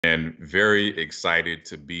And very excited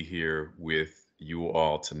to be here with you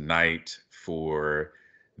all tonight for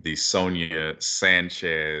the Sonia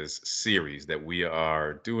Sanchez series that we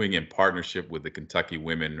are doing in partnership with the Kentucky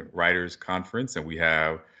Women Writers Conference. And we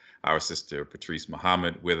have our sister Patrice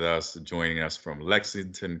Muhammad with us, joining us from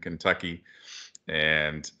Lexington, Kentucky.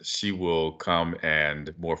 And she will come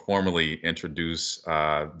and more formally introduce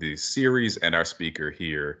the series and our speaker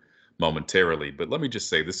here momentarily. But let me just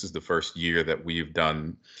say, this is the first year that we've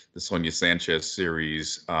done the Sonia Sanchez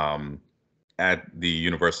series at the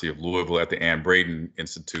University of Louisville at the Anne Braden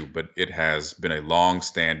Institute, but it has been a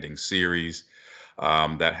long-standing series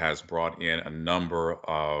that has brought in a number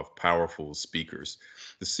of powerful speakers.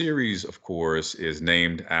 The series, of course, is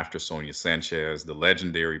named after Sonia Sanchez, the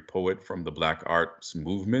legendary poet from the Black arts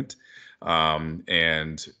movement.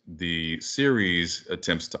 And the series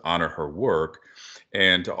attempts to honor her work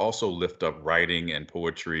and to also lift up writing and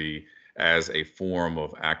poetry as a form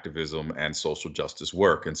of activism and social justice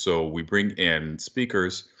work. And so we bring in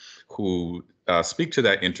speakers who speak to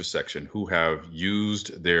that intersection, who have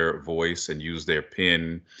used their voice and used their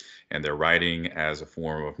pen and their writing as a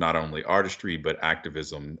form of not only artistry, but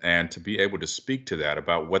activism, and to be able to speak to that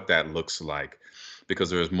about what that looks like. Because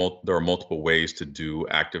there are multiple ways to do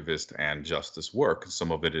activist and justice work. Some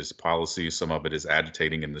of it is policy, some of it is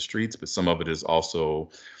agitating in the streets, but some of it is also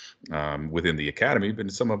within the academy, but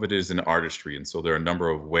some of it is in artistry. And so there are a number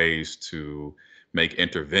of ways to make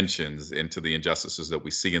interventions into the injustices that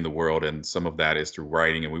we see in the world. And some of that is through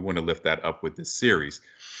writing. And we want to lift that up with this series.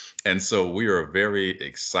 And so we are very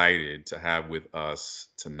excited to have with us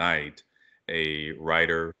tonight a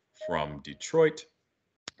writer from Detroit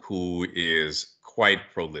who is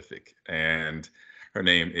quite prolific. And her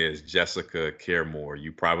name is Jessica Caremore.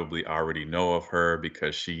 You probably already know of her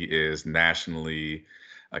because she is nationally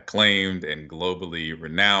acclaimed and globally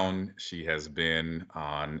renowned. She has been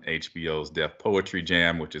on HBO's Def Poetry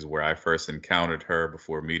Jam, which is where I first encountered her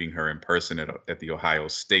before meeting her in person at the Ohio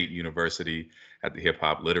State University at the Hip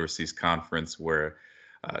Hop Literacies Conference, where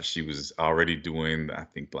she was already doing, I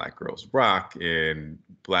think, Black Girls Rock and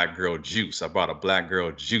Black Girl Juice. I bought a Black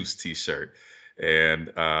Girl Juice t-shirt, and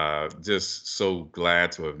just so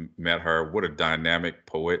glad to have met her. What a dynamic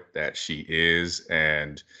poet that she is.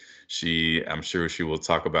 And she, I'm sure she will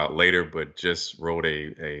talk about later, but just wrote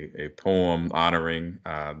a poem honoring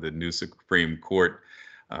the new Supreme Court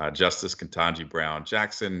Justice Ketanji Brown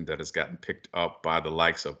Jackson that has gotten picked up by the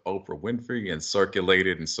likes of Oprah Winfrey and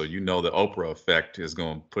circulated. And so you know the Oprah effect is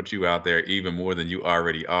going to put you out there even more than you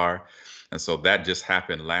already are. And so that just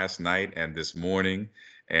happened last night and this morning.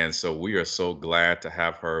 And so we are so glad to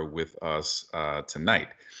have her with us tonight.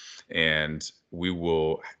 And we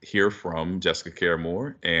will hear from Jessica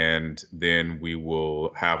Caremore, and then we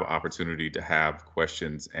will have an opportunity to have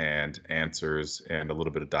questions and answers and a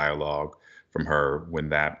little bit of dialogue from her when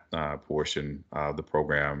that portion of the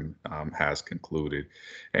program has concluded.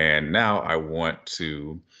 And now I want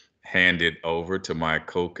to hand it over to my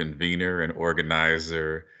co-convener and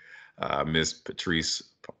organizer, Ms. Patrice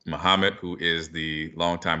Muhammad, who is the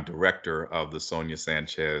longtime director of the Sonia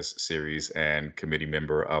Sanchez series and committee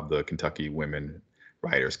member of the Kentucky Women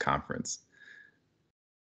Writers Conference.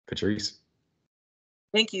 Patrice.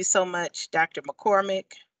 Thank you so much, Dr. McCormick,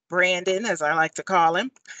 Brandon, as I like to call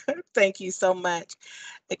him. Thank you so much.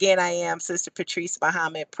 Again, I am Sister Patrice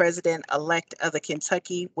Muhammad, President-elect of the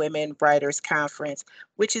Kentucky Women Writers Conference,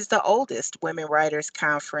 which is the oldest women writers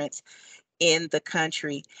conference in the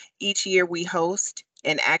country. Each year we host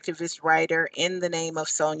an activist writer in the name of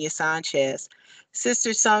Sonia Sanchez.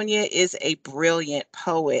 Sister Sonia is a brilliant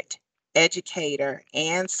poet, educator,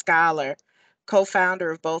 and scholar, co-founder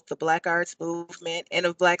of both the Black Arts Movement and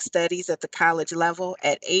of Black Studies at the college level.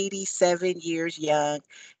 At 87 years young,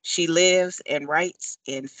 she lives and writes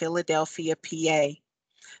in Philadelphia, PA.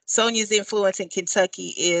 Sonia's influence in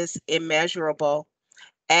Kentucky is immeasurable,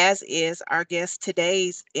 as is our guest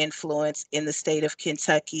today's influence in the state of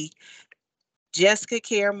Kentucky, Jessica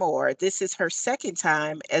Caremore. This is her second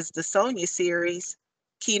time as the Sonia Series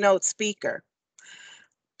keynote speaker.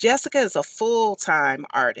 Jessica is a full-time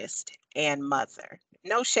artist and mother.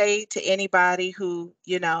 No shade to anybody who,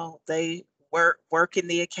 they work in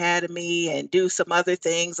the academy and do some other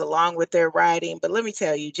things along with their writing. But let me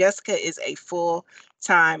tell you, Jessica is a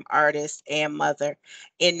full-time artist and mother.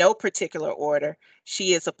 In no particular order,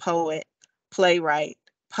 she is a poet, playwright,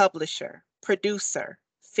 publisher, producer,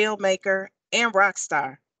 filmmaker, and rock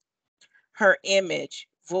star. Her image,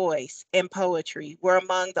 voice, and poetry were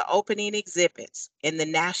among the opening exhibits in the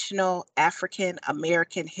National African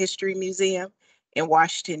American History Museum in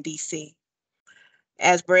Washington, D.C.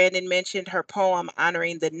 As Brandon mentioned, her poem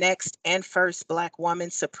honoring the next and first Black woman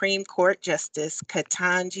Supreme Court Justice,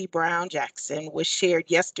 Ketanji Brown Jackson, was shared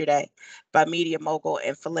yesterday by media mogul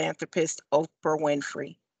and philanthropist Oprah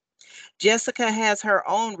Winfrey. Jessica has her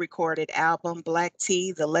own recorded album, Black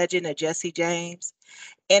Tea, The Legend of Jesse James,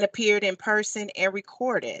 and appeared in person and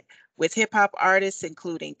recorded with hip hop artists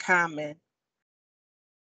including Common,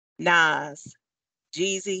 Nas,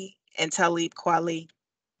 Jeezy, and Talib Kweli,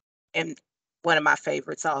 and one of my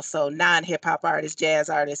favorites also, non-hip hop artist,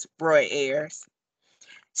 jazz artist, Roy Ayers.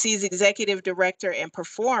 She's executive director and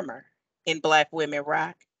performer in Black Women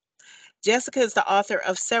Rock. Jessica is the author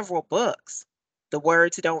of several books: The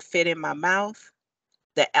Words Don't Fit in My Mouth,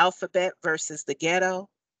 The Alphabet Verses The Ghetto,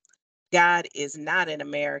 God is Not an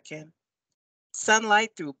American,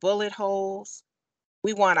 Sunlight Through Bullet Holes,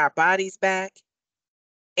 We Want Our Bodies Back,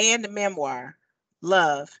 and the memoir,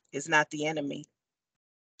 Love is Not the Enemy.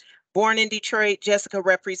 Born in Detroit, Jessica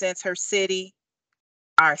represents her city,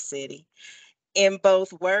 our city, in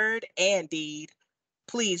both word and deed.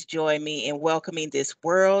 Please join me in welcoming this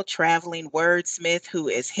world-traveling wordsmith who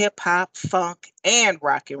is hip-hop, funk, and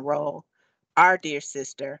rock and roll, our dear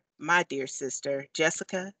sister, my dear sister,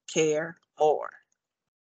 Jessica Care Moore.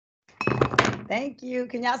 Thank you.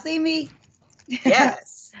 Can y'all see me?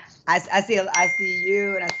 Yes. I see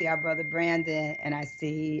you, and I see our brother Brandon, and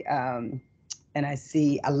I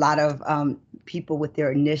see a lot of people with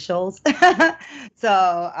their initials. So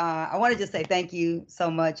I want to just say thank you so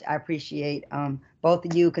much. I appreciate both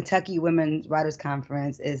of you. Kentucky Women's Writers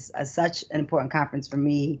Conference is such an important conference for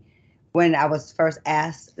me. When I was first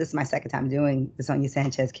asked, this is my second time doing the Sonia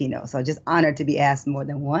Sanchez keynote, so just honored to be asked more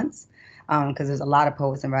than once, because there's a lot of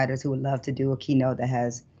poets and writers who would love to do a keynote that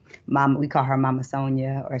has Mama, we call her Mama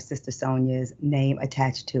Sonia or Sister Sonia's name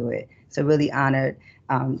attached to it. So really honored.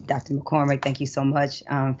 Dr. McCormick, thank you so much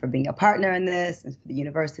for being a partner in this and for the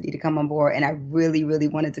university to come on board. And I really, really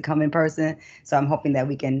wanted to come in person. So I'm hoping that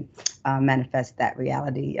we can manifest that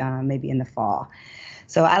reality maybe in the fall.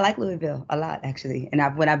 So I like Louisville a lot, actually. And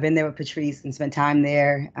when I've been there with Patrice and spent time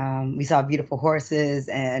there, we saw beautiful horses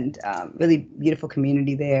and really beautiful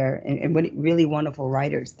community there and really wonderful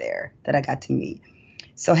writers there that I got to meet.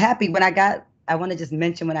 So happy I want to just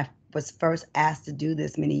mention when I was first asked to do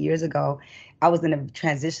this many years ago, I was in a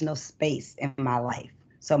transitional space in my life.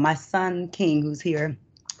 So my son, King, who's here,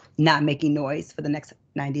 not making noise for the next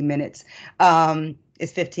 90 minutes,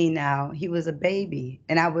 is 15 now. He was a baby.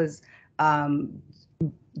 And I was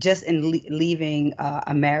just leaving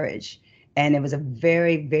a marriage. And it was a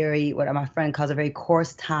very, very, what my friend calls a very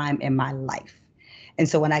coarse time in my life. And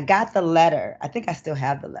so when I got the letter, I think I still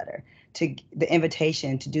have the letter, to the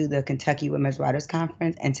invitation to do the Kentucky Women's Writers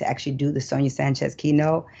Conference and to actually do the Sonia Sanchez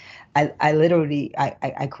keynote, I literally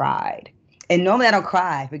cried. And normally I don't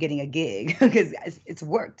cry for getting a gig because it's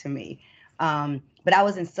work to me. But I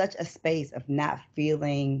was in such a space of not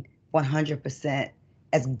feeling 100%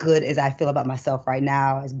 as good as I feel about myself right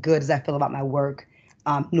now, as good as I feel about my work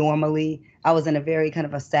normally. I was in a very kind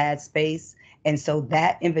of a sad space. And so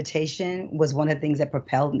that invitation was one of the things that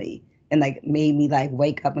propelled me and made me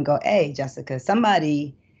wake up and go, hey, Jessica,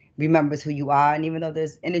 somebody remembers who you are. And even though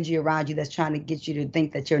there's energy around you that's trying to get you to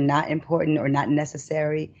think that you're not important or not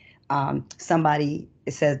necessary, somebody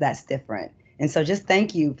says that's different. And so just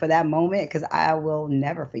thank you for that moment, because I will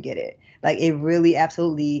never forget it. It really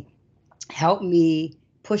absolutely helped me,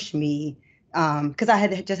 push me, because I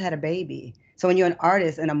had just had a baby. So when you're an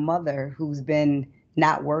artist and a mother who's been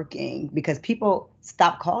not working, because people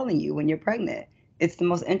stop calling you when you're pregnant. It's the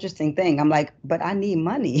most interesting thing. I'm like, but I need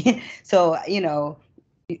money. So,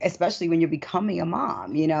 especially when you're becoming a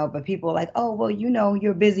mom, but people are like, oh, well,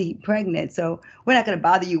 you're busy pregnant. So we're not going to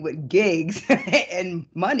bother you with gigs and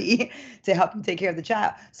money to help you take care of the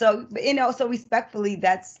child. So, so respectfully,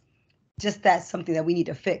 that's something that we need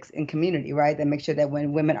to fix in community, right? That make sure that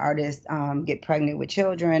when women artists get pregnant with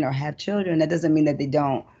children or have children, that doesn't mean that they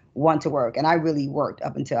don't want to work. And I really worked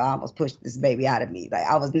up until I almost pushed this baby out of me.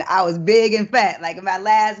 I was big and fat. In my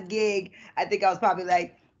last gig, I think I was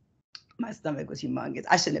probably my stomach was humongous.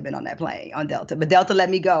 I shouldn't have been on that plane on Delta, but Delta let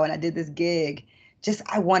me go. And I did this gig.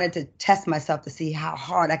 I wanted to test myself to see how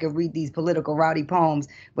hard I could read these political rowdy poems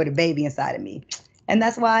with a baby inside of me. And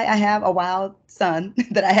that's why I have a wild son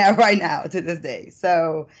that I have right now to this day.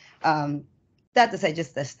 So that to say,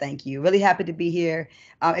 just thank you. Really happy to be here.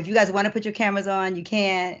 If you guys want to put your cameras on, you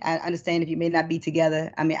can. I understand if you may not be together.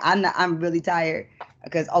 I mean, I'm really tired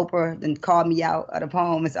because Oprah then called me out of the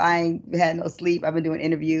poem. So I ain't had no sleep. I've been doing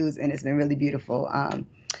interviews and it's been really beautiful.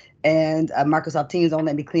 And Microsoft Teams don't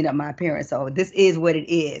let me clean up my appearance. So this is what it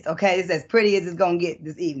is. Okay, it's as pretty as it's going to get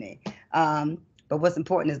this evening. but what's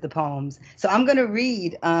important is the poems. So I'm going to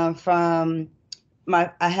read from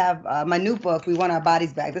I have my new book, We Want Our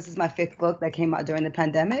Bodies Back. This is my 5th book that came out during the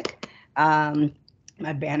pandemic.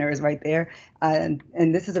 My banner is right there. And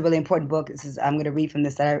this is a really important book. I'm going to read from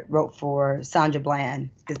this that I wrote for Sandra Bland,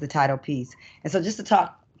 is the title piece. And so just to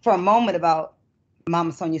talk for a moment about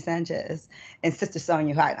Mama Sonia Sanchez and Sister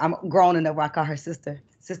Sonia, who I'm grown enough where I call her Sister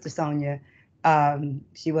Sonia.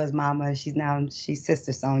 She was Mama. She's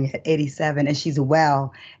Sister Sonia at 87, and she's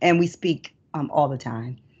well. And we speak all the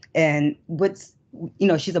time. And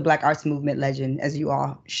she's a Black arts movement legend, as you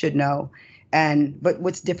all should know. But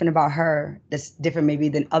what's different about her, that's different maybe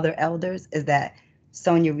than other elders, is that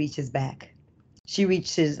Sonia reaches back. She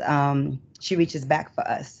reaches back for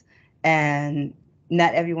us. And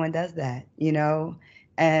not everyone does that,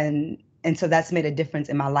 and so that's made a difference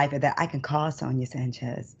in my life, that I can call Sonia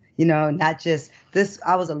Sanchez, not just this.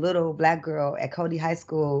 I was a little Black girl at Cody High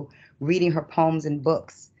School reading her poems and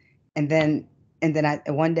books, and then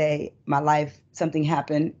one day my life, something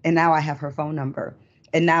happened, and now I have her phone number,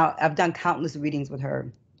 and now I've done countless readings with her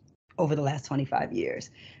over the last 25 years,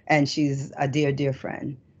 and she's a dear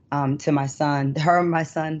friend to my son. Her and my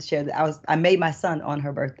son shared. I made my son on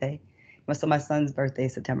her birthday. So my son's birthday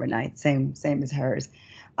is September 9th, same as hers.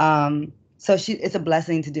 So it's a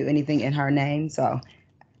blessing to do anything in her name. So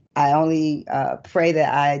I only pray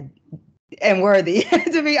that I am worthy,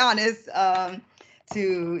 to be honest,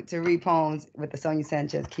 to read poems with the Sonia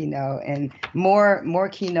Sanchez keynote, and more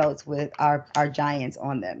keynotes with our giants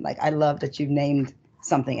on them. Like, I love that you've named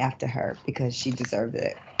something after her, because she deserved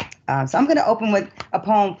it. So I'm going to open with a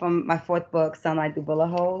poem from my 4th book, Sunlight Through Bullet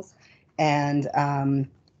Holes, and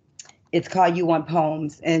it's called You Want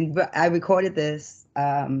Poems. And I recorded this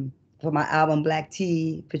for my album Black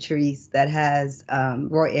Tea, Patrice, that has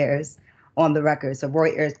Roy Ayers on the record. So Roy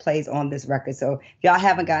Ayers plays on this record. So if y'all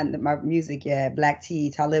haven't gotten my music yet, Black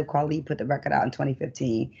Tea, Talib Kweli put the record out in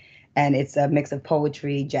 2015. And it's a mix of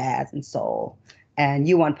poetry, jazz, and soul. And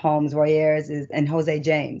You Want Poems, Roy Ayers and Jose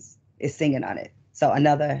James is singing on it. So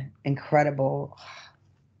another incredible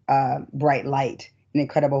bright light, an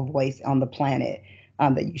incredible voice on the planet.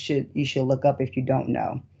 That you should look up if you don't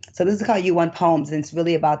know. So this is called You Want Poems, and it's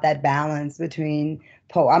really about that balance between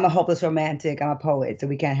I'm a hopeless romantic, I'm a poet, so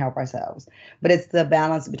we can't help ourselves. But it's the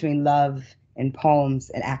balance between love and poems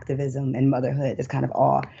and activism and motherhood is kind of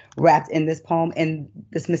all wrapped in this poem. In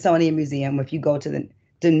the Smithsonian Museum, if you go to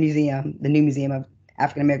the museum, the new Museum of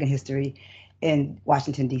African American History in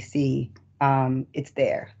Washington, D.C., it's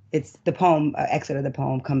there. It's the poem, excerpt of the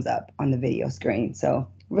poem comes up on the video screen. So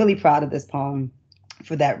really proud of this poem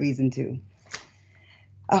for that reason too.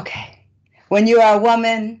 Okay. When you are a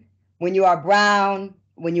woman, when you are brown,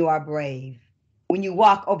 when you are brave, when you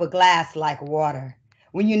walk over glass like water,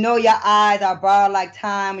 when you know your eyes are borrowed like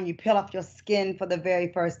time, when you peel off your skin for the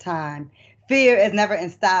very first time. Fear is never in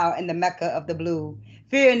style in the Mecca of the blue.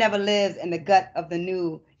 Fear never lives in the gut of the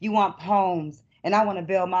new. You want poems, and I want to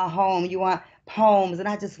build my home. You want poems, and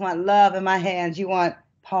I just want love in my hands. You want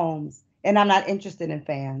poems, and I'm not interested in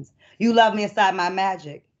fans. You love me inside my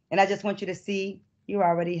magic, and I just want you to see you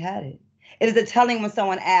already had it. It is the telling when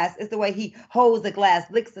someone asks. It's the way he holds the glass,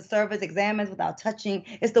 licks the surface, examines without touching.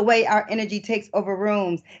 It's the way our energy takes over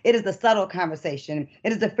rooms. It is the subtle conversation.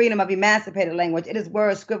 It is the freedom of emancipated language. It is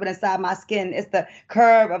words scribbled inside my skin. It's the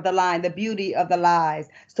curve of the line, the beauty of the lies.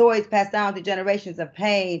 Stories passed down through generations of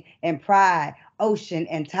pain and pride. Ocean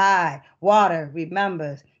and tide. Water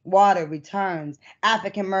remembers. Water returns.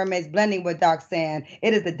 African mermaids blending with dark sand.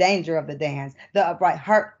 It is the danger of the dance, the upright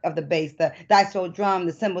heart of the bass, the dice-roll drum,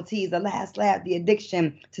 the cymbal tease, the last laugh, the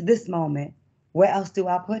addiction to this moment. Where else do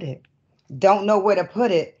I put it? Don't know where to put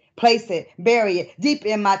it. Place it, bury it, deep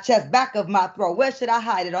in my chest, back of my throat. Where should I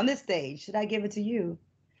hide it? On this stage? Should I give it to you?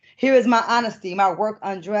 Here is my honesty, my work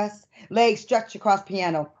undressed, legs stretched across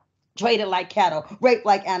piano. Traded like cattle, raped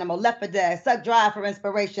like animal, left for dead, sucked dry for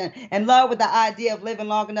inspiration, in love with the idea of living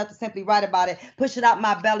long enough to simply write about it, push it out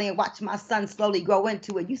my belly and watch my son slowly grow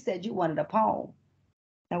into it. You said you wanted a poem.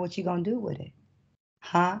 Now what you gonna do with it?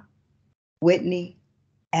 Huh? Whitney,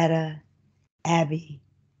 Etta, Abby,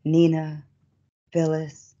 Nina,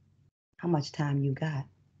 Phyllis, how much time you got?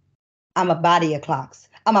 I'm a body of clocks.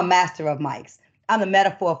 I'm a master of mics. I'm the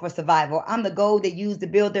metaphor for survival. I'm the gold they use to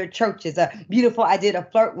build their churches, a beautiful idea to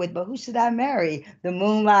flirt with, but who should I marry? The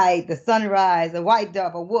moonlight, the sunrise, a white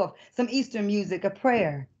dove, a wolf, some Eastern music, a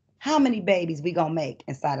prayer. How many babies we gonna make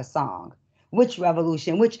inside a song? Which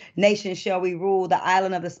revolution, which nation shall we rule? The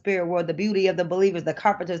island of the spirit world, the beauty of the believers, the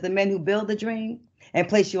carpenters, the men who build the dream and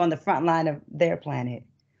place you on the front line of their planet.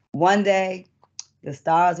 One day, the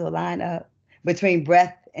stars will line up between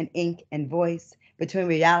breath and ink and voice, between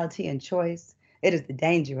reality and choice. It is the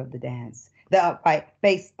danger of the dance, the upright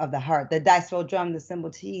bass of the heart, the dice roll drum, the cymbal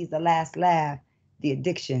tease, the last laugh, the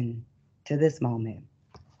addiction to this moment.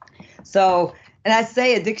 So, and I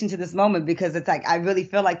say addiction to this moment because it's like I really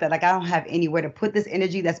feel like that. Like I don't have anywhere to put this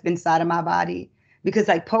energy that's been inside of my body, because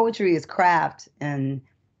like poetry is craft and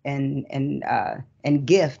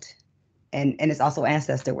gift, and it's also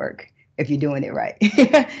ancestor work if you're doing it right.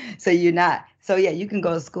 So you're not. So yeah, you can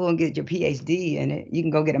go to school and get your PhD in it. You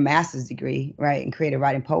can go get a master's degree, right, and create a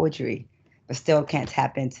writing poetry, but still can't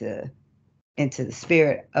tap into the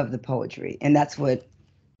spirit of the poetry, and that's what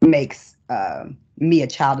makes me a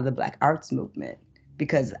child of the Black arts movement,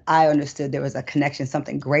 because I understood there was a connection,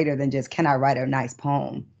 something greater than just, can I write a nice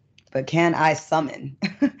poem, but can I summon,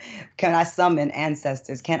 can I summon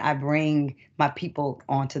ancestors? Can I bring my people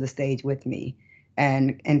onto the stage with me?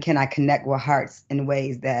 And can I connect with hearts in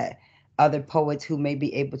ways that other poets who may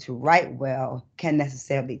be able to write well can't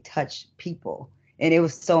necessarily touch people? And it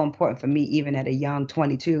was so important for me, even at a young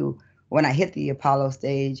 22, when I hit the Apollo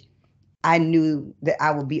stage, I knew that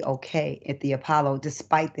I would be okay at the Apollo,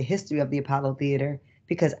 despite the history of the Apollo Theater,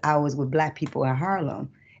 because I was with Black people in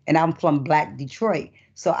Harlem, and I'm from Black Detroit.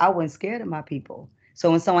 So I wasn't scared of my people.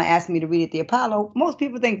 So when someone asked me to read at the Apollo, most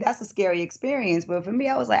people think that's a scary experience. But for me,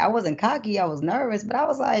 I was like, I wasn't cocky, I was nervous, but I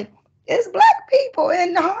was like, it's Black people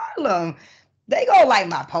in Harlem. They gonna like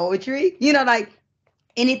my poetry. You know, like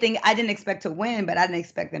anything. I didn't expect to win, but I didn't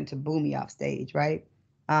expect them to boo me off stage, right?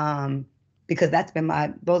 Because that's been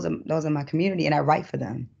those are my community, and I write for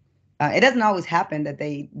them. It doesn't always happen that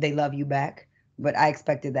they love you back, but I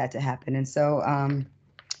expected that to happen. And so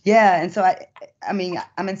yeah, and so I mean,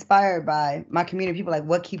 I'm inspired by my community. People like,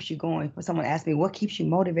 what keeps you going? When someone asked me, what keeps you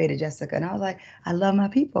motivated, Jessica? And I was like, I love my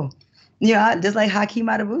people. You know, just like Hakeem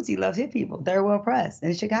Adabusi loves his people, Third World Press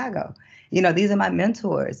in Chicago. You know, these are my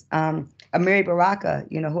mentors. Amiri Baraka,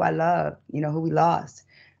 you know, who I love, you know, who we lost,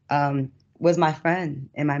 was my friend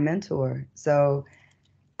and my mentor. So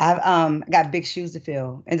I've got big shoes to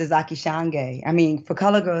fill. And Zaki Shange, I mean, For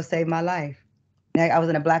Color Girls saved my life. I was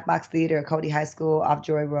in a black box theater at Cody High School off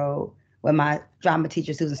Joy Road, where my drama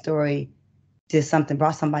teacher, Susan Story,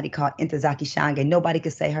 brought somebody called Intezaki Shange. Nobody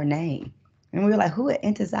could say her name. And we were like, who is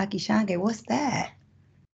Intezaki Shange? What's that?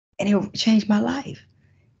 And it changed my life.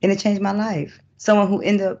 And it changed my life. Someone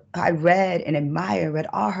who I read and admired, read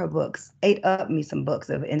all her books, ate up me some books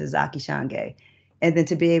of Intezaki Shange. And then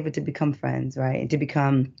to be able to become friends, right? And to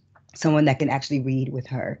become someone that can actually read with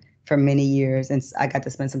her for many years. And I got to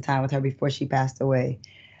spend some time with her before she passed away.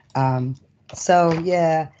 So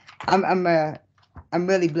yeah, I'm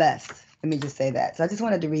really blessed. Let me just say that. So I just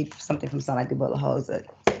wanted to read something from Sonia Sanchez Series.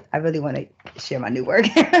 I really want to share my new work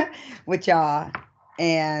with y'all.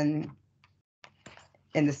 And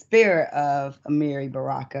in the spirit of Amiri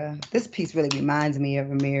Baraka, this piece really reminds me of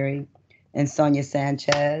Amiri and Sonia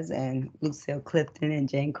Sanchez and Lucille Clifton and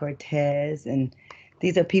Jane Cortez. And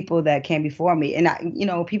these are people that came before me. And you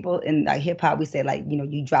know, people in like hip hop, we say like, you know,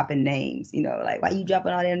 you dropping names, you know, like, why you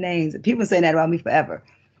dropping all their names? And people saying that about me forever.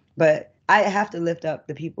 But I have to lift up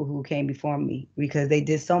the people who came before me, because they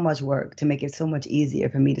did so much work to make it so much easier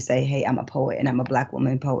for me to say, hey, I'm a poet and I'm a Black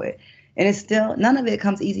woman poet. And it's still, none of it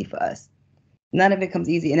comes easy for us. None of it comes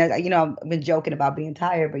easy. And, you know, I've been joking about being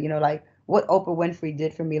tired, but, you know, like what Oprah Winfrey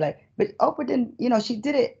did for me, like, but Oprah didn't, you know, she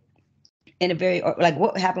did it in a very, like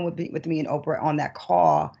what happened with me and Oprah on that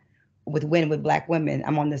call with Win with Black Women.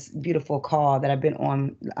 I'm on this beautiful call that I've been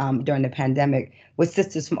on during the pandemic with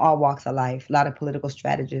sisters from all walks of life, a lot of political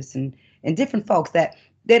strategists and different folks that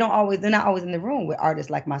they're not always in the room with artists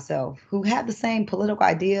like myself who have the same political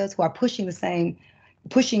ideas, who are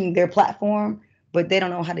pushing their platform, but they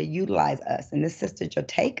don't know how to utilize us. And this sister,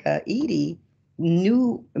 Joteka Edie,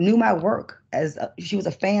 knew my work as she was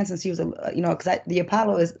a fan since she was because the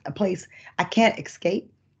Apollo is a place I can't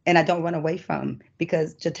escape and I don't run away from,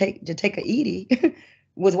 because Joteka Edie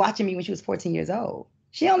was watching me when she was 14 years old.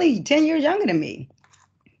 She only 10 years younger than me,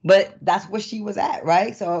 but that's where she was at,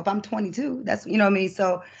 right? So if I'm 22, that's, you know what I mean?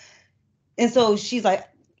 So she's like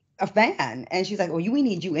a fan, and she's like, well, we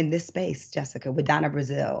need you in this space, Jessica, with Donna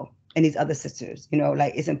Brazil and these other sisters, you know,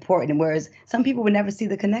 like it's important. And whereas some people would never see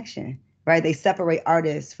the connection, right? They separate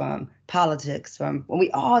artists from politics, when we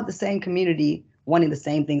all have the same community wanting the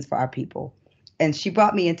same things for our people. And she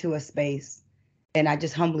brought me into a space, and I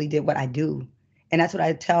just humbly did what I do. And that's what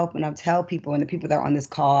I tell people, and the people that are on this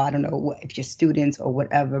call, I don't know if you're students or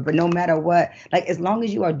whatever, but no matter what, like as long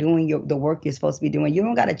as you are doing the work you're supposed to be doing, you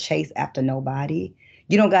don't got to chase after nobody.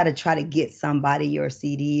 You don't got to try to get somebody your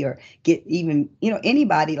CD or get even, you know,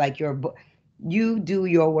 anybody like your book. You do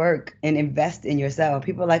your work and invest in yourself.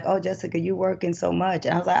 People are like, oh, Jessica, you working so much.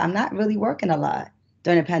 And I was like, I'm not really working a lot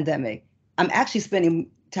during the pandemic. I'm actually spending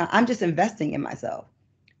time, I'm just investing in myself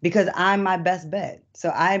because I'm my best bet.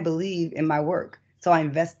 So I believe in my work. So I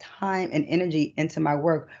invest time and energy into my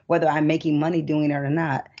work, whether I'm making money doing it or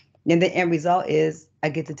not. And the end result is I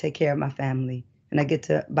get to take care of my family and I get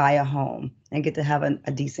to buy a home and get to have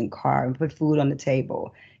a decent car and put food on the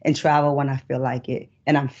table and travel when I feel like it.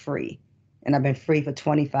 And I'm free. And I've been free for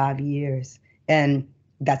 25 years. And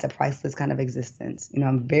that's a priceless kind of existence. You know,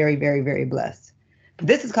 I'm very, very, very blessed. But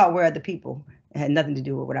this is called Where Are the People? It had nothing to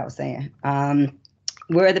do with what I was saying.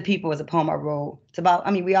 Where Are the People is a poem I wrote. It's about,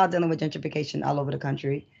 I mean, we all dealing with gentrification all over the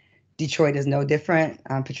country. Detroit is no different.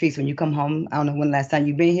 Patrice, when you come home, I don't know when last time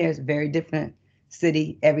you've been here, it's a very different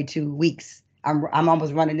city every 2 weeks. I'm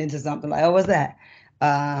almost running into something like, oh, what's that?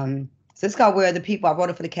 So it's called Where Are the People? I wrote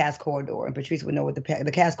it for the Cass Corridor, and Patrice would know what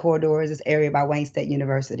the Cass Corridor is, this area by Wayne State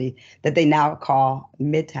University that they now call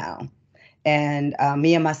Midtown. And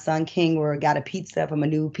me and my son King got a pizza from a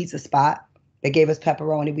new pizza spot. They gave us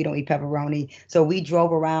pepperoni. We don't eat pepperoni. So we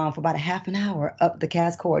drove around for about a half an hour up the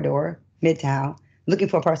Cass Corridor, Midtown, looking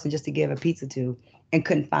for a person just to give a pizza to, and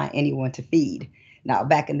couldn't find anyone to feed. Now,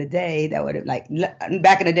 back in the day, that would have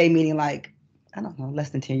back in the day, meaning like, I don't know,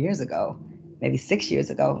 less than 10 years ago, maybe 6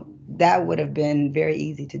 years ago, that would have been very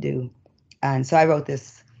easy to do. And so I wrote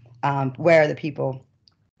this, Where Are the People?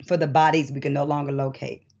 For the bodies we can no longer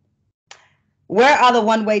locate. Where are the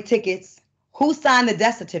one-way tickets? Who signed the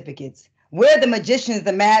death certificates? Where are the magicians,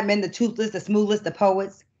 the madmen, the toothless, the smoothless, the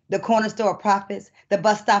poets, the corner store prophets, the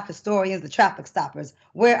bus stop historians, the traffic stoppers?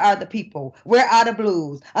 Where are the people? Where are the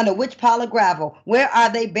blues? Under which pile of gravel? Where are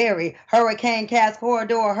they buried? Hurricane Cass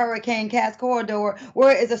Corridor, Hurricane Cass Corridor.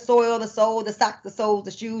 Where is the soil, the soul, the socks, the soles,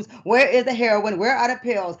 the shoes? Where is the heroin? Where are the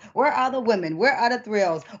pills? Where are the women? Where are the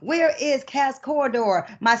thrills? Where is Cass Corridor?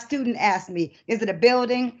 My student asked me, is it a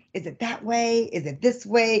building? Is it that way? Is it this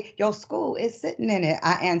way? Your school is sitting in it.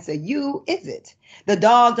 I answer, you is it? The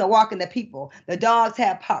dogs are walking the people. The dogs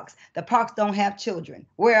have parks. The parks don't have children.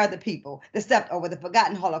 Where are the people? The stepped over, the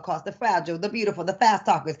forgotten Holocaust, the fragile, the beautiful, the fast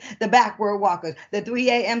talkers, the backward walkers, the 3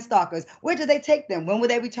 a.m. stalkers. Where do they take them? When will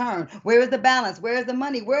they return? Where is the balance? Where is the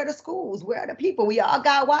money? Where are the schools? Where are the people? We all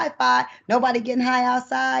got Wi-Fi. Nobody getting high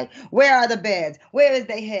outside. Where are the beds? Where is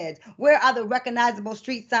their heads? Where are the recognizable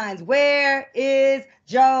street signs? Where is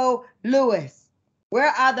Joe Louis? Where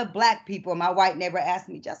are the black people? My white neighbor asked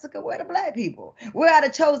me, Jessica, where are the black people? Where are the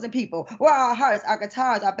chosen people? Where are our hearts, our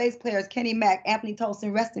guitars, our bass players, Kenny Mack, Anthony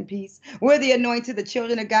Tolson, rest in peace? Where are the anointed, the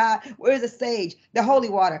children of God? Where is the sage, the holy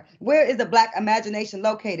water? Where is the black imagination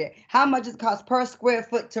located? How much does it cost per square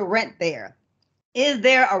foot to rent there? Is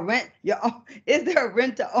there a rent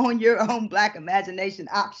to own your own black imagination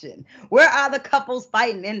option? Where are the couples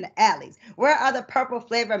fighting in the alleys? Where are the purple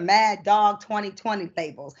flavor Mad Dog 2020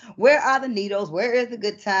 labels? Where are the needles? Where is the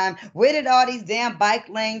good time? Where did all these damn bike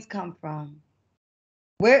lanes come from?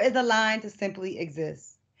 Where is the line to simply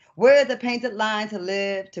exist? Where is the painted line to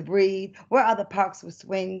live, to breathe? Where are the parks with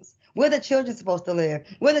swings? Where are the children supposed to live?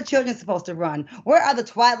 Where are the children supposed to run? Where are the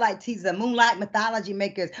twilight teasers, the moonlight mythology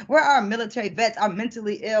makers? Where are our military vets, our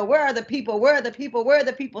mentally ill? Where are the people? Where are the people? Where are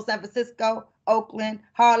the people? San Francisco, Oakland,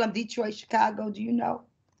 Harlem, Detroit, Chicago. Do you know?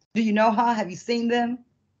 Do you know how? Have you seen them?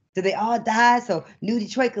 Did they all die so New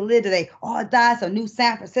Detroit could live? Did they all die so New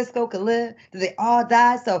San Francisco could live? Did they all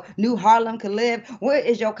die so New Harlem could live? Where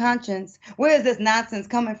is your conscience? Where is this nonsense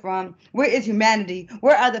coming from? Where is humanity?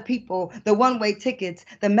 Where are the people? The one-way tickets?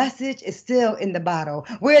 The message is still in the bottle.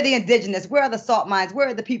 Where are the indigenous? Where are the salt mines? Where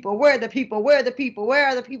are the people? Where are the people? Where are the people? Where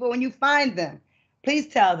are the people when you find them? Please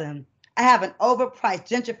tell them I have an overpriced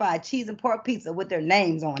gentrified cheese and pork pizza with their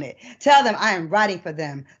names on it. Tell them I am writing for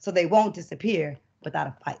them so they won't disappear without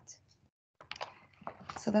a fight.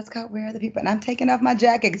 So that's called Where Are the People? And I'm taking off my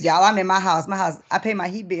jacket because y'all, I'm in my house. I pay my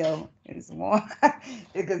heat bill. It's warm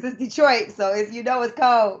because it's Detroit. So it's, you know, it's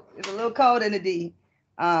cold. It's a little cold in the D.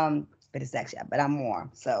 But it's actually, but I'm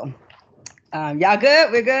warm. So y'all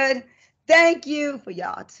good? We're good. Thank you for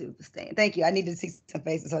y'all too for staying. Thank you. I need to see some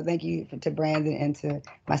faces. So thank you to Brandon and to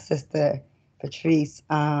my sister Patrice.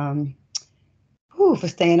 For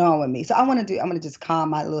staying on with me. So I'm gonna just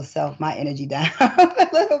calm my little self, my energy down a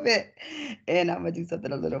little bit. And I'm gonna do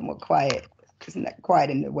something a little more quiet. It's not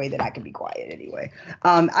quiet in the way that I can be quiet anyway.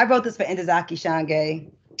 I wrote this for Ndizaki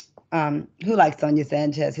Shange, who likes Sonia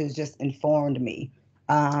Sanchez, who's just informed me.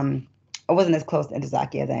 I wasn't as close to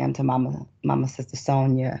Ndizaki as I am to Mama sister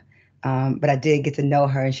Sonia. But I did get to know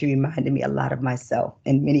her and she reminded me a lot of myself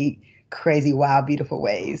in many crazy, wild, beautiful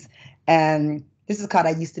ways. And this is called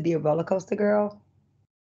I Used to Be a Roller Coaster Girl.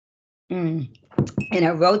 And I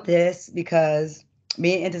wrote this because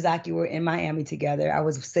me and Intozaki were in Miami together. I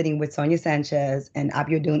was sitting with Sonia Sanchez and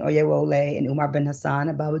Abiodun Oyewole and Umar Ben Hassan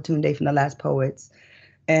and Babatunde from The Last Poets,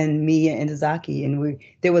 and me and Intozaki. And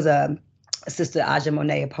there was a sister, Aja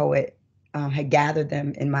Monet, a poet, had gathered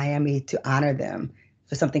them in Miami to honor them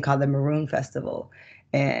for something called the Maroon Festival.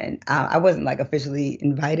 And I wasn't like officially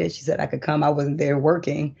invited. She said I could come. I wasn't there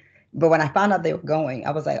working. But when I found out they were going,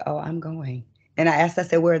 I was like, oh, I'm going. And I asked, I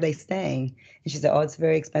said, where are they staying? And she said, oh, it's a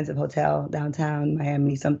very expensive hotel downtown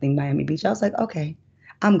Miami, something Miami Beach. I was like, okay,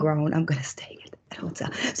 I'm grown. I'm going to stay at that hotel.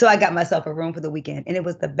 So I got myself a room for the weekend. And it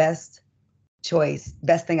was the best choice,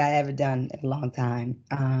 best thing I ever done in a long time.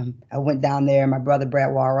 I went down there. My brother,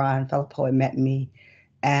 Brad Warren, fellow poet, met me.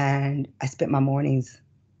 And I spent my mornings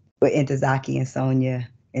with Intozaki and Sonia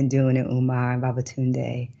and Dune and Umar and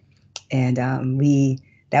Babatunde. And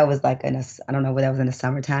that was like I don't know whether that was in the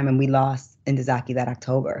summertime, and we lost Intozaki that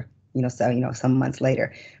October, so some months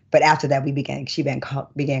later. But after that, she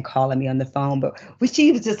began calling me on the phone. But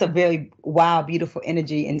she was just a very wild, beautiful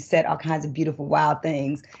energy and said all kinds of beautiful, wild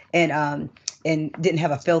things, and didn't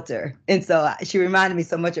have a filter. And so she reminded me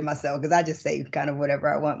so much of myself, because I just say kind of whatever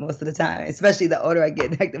I want most of the time, especially the older I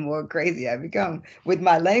get, like the more crazy I become with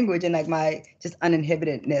my language and like my just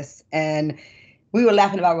uninhibitedness. And we were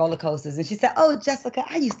laughing about roller coasters, and she said, oh, Jessica,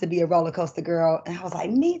 I used to be a roller coaster girl. And I was like,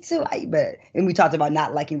 me too. And we talked about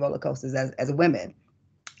not liking roller coasters as women.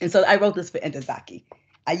 And so I wrote this for Intozaki.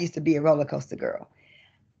 I used to be a roller coaster girl.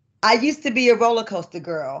 I used to be a roller coaster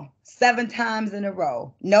girl 7 times in a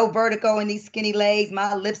row. No vertigo in these skinny legs.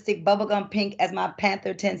 My lipstick bubblegum pink as my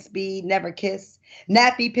Panther 10 speed, never kiss.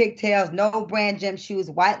 Nappy pigtails, no brand gym shoes,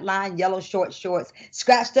 white line, yellow short shorts,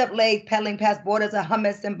 scratched up legs, pedaling past borders of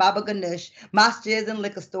hummus and baba ganoush, masjids and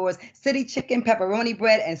liquor stores, city chicken, pepperoni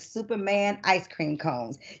bread, and Superman ice cream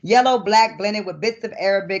cones. Yellow, black, blended with bits of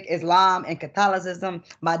Arabic, Islam, and Catholicism.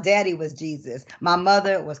 My daddy was Jesus. My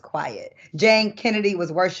mother was quiet. Jane Kennedy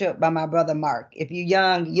was worshipped by my brother Mark. If you're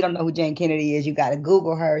young, you don't know who Jane Kennedy is, you got to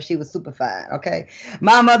Google her. She was super fine, okay?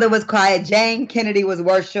 My mother was quiet. Jane Kennedy was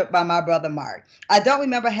worshipped by my brother Mark. I don't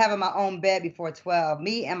remember having my own bed before 12.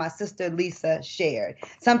 Me and my sister Lisa shared.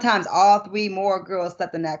 Sometimes all 3 more girls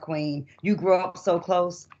slept in that queen. You grew up so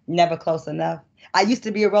close, never close enough. I used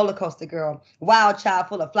to be a roller coaster girl, wild child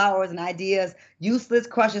full of flowers and ideas, useless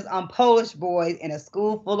crushes on Polish boys in a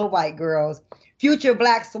school full of white girls. Future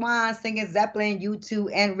black swan singing Zeppelin, U2,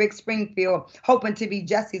 and Rick Springfield, hoping to be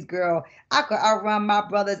Jesse's girl. I could outrun my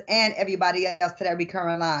brothers and everybody else to that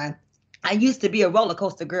recurring line. I used to be a roller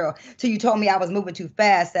coaster girl till you told me I was moving too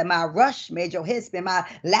fast, that my rush made your head spin, my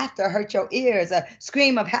laughter hurt your ears, a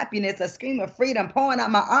scream of happiness, a scream of freedom pouring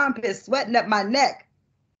out my armpits, sweating up my neck.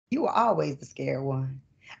 You were always the scared one.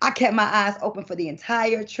 I kept my eyes open for the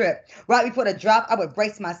entire trip. Right before the drop, I would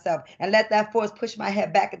brace myself and let that force push my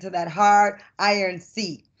head back into that hard iron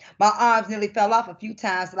seat. My arms nearly fell off a few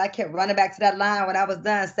times, but I kept running back to that line when I was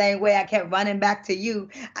done. Same way I kept running back to you.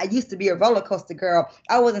 I used to be a roller coaster girl.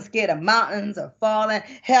 I wasn't scared of mountains or falling.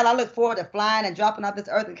 Hell, I look forward to flying and dropping off this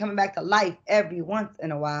earth and coming back to life every once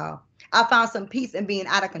in a while. I found some peace in being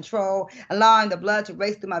out of control, allowing the blood to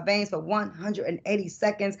race through my veins for 180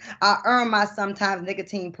 seconds. I earn my sometimes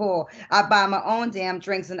nicotine pull. I buy my own damn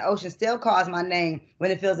drinks, and the ocean still calls my name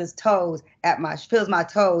when it feels my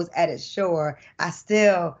toes at its shore. I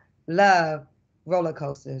still love roller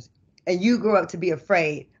coasters. And you grew up to be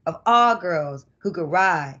afraid of all girls who could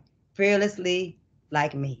ride fearlessly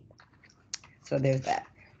like me. So there's that.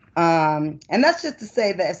 And that's just to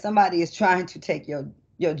say that if somebody is trying to take your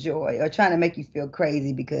joy or trying to make you feel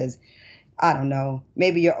crazy because, I don't know,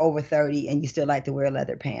 maybe you're over 30 and you still like to wear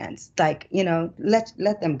leather pants, like,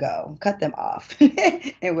 let them go, cut them off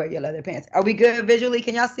and wear your leather pants. Are we good visually?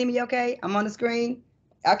 Can y'all see me okay? I'm on the screen.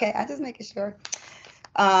 Okay, I just making sure.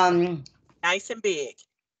 Nice and big.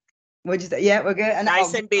 What'd you say? Yeah, we're good.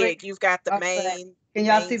 Nice and big. You've got the main. Can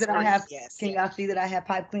y'all see that screen? I have? Yes. Can y'all see that I have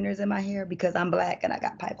pipe cleaners in my hair because I'm black and I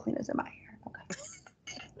got pipe cleaners in my hair? Okay.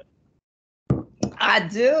 I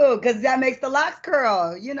do, because that makes the locks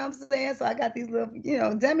curl. You know what I'm saying? So I got these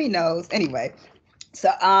little, demi nose. Anyway,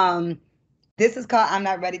 so this is called "I'm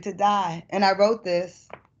Not Ready to Die," and I wrote this.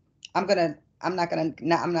 I'm not gonna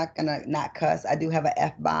not cuss. I do have an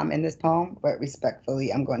F-bomb in this poem, but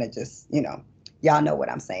respectfully, I'm gonna just, y'all know what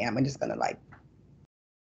I'm saying. I'm just gonna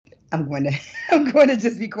I'm going to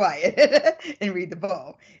just be quiet and read the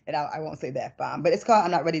poem, and I won't say the F-bomb. But it's called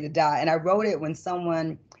 "I'm Not Ready to Die," and I wrote it when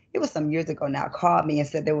someone, it was some years ago now, called me and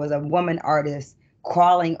said there was a woman artist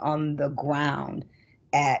crawling on the ground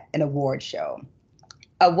at an award show.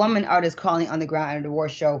 A woman artist crawling on the ground at an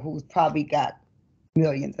award show who's probably got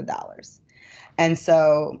millions of dollars. And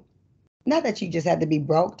so, not that you just had to be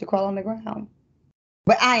broke to crawl on the ground,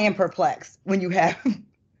 But I am perplexed when you have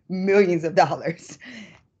millions of dollars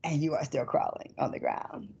and you are still crawling on the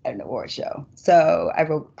ground at an award show. So I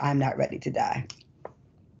wrote, I'm not ready to die.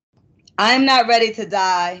 I'm not ready to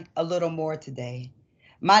die a little more today.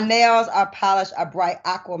 My nails are polished a bright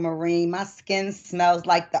aquamarine. My skin smells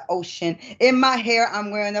like the ocean. In my hair,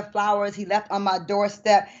 I'm wearing the flowers he left on my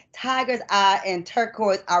doorstep. Tiger's eye and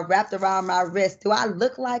turquoise are wrapped around my wrist. Do I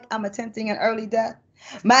look like I'm attempting an early death?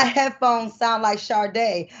 My headphones sound like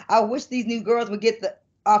Sade. I wish these new girls would get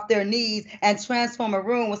off their knees and transform a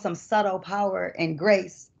room with some subtle power and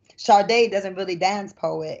grace. Sade doesn't really dance,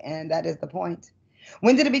 poet, and that is the point.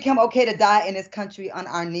 When did it become okay to die in this country on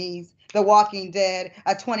our knees? The Walking Dead,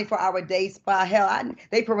 a 24-hour day spa. Hell,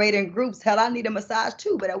 they parade in groups. Hell, I need a massage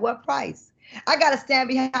too, but at what price? I gotta stand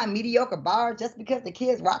behind mediocre bars just because the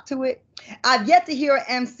kids rock to it. I've yet to hear an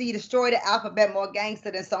MC destroy the alphabet more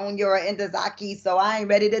gangster than Sonia or Indazaki, so I ain't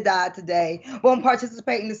ready to die today. Won't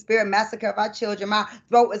participate in the spirit massacre of our children. My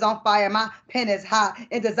throat is on fire. My pen is hot.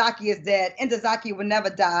 Indazaki is dead. Indazaki will never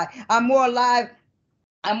die. I'm more alive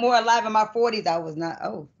in my 40s. I was not,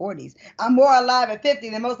 40s. I'm more alive at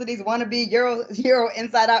 50 than most of these wannabe Euro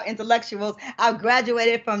inside out intellectuals. I've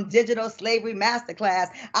graduated from digital slavery masterclass.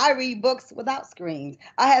 I read books without screens.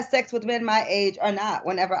 I have sex with men my age or not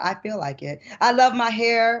whenever I feel like it. I love my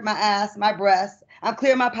hair, my ass, my breasts. I'm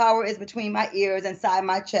clear my power is between my ears, inside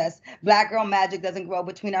my chest. Black girl magic doesn't grow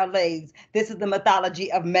between our legs. This is the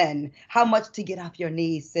mythology of men. How much to get off your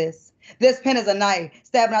knees, sis? This pen is a knife,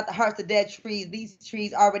 stabbing out the hearts of dead trees. These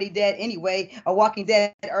trees already dead anyway, a walking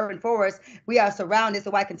dead urban forest. We are surrounded,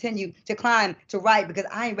 so I continue to climb, to write, because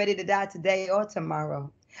I ain't ready to die today or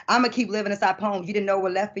tomorrow. I'm gonna keep living inside poems. You didn't know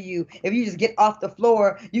what left for you. If you just get off the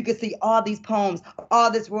floor, you can see all these poems, all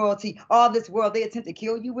this royalty, all this world they attempt to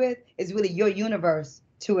kill you with is really your universe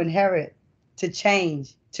to inherit, to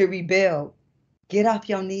change, to rebuild. Get off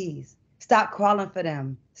your knees. Stop crawling for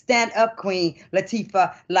them. Stand up, Queen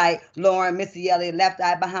Latifah, Light, Lauren, Missy Elliott, Left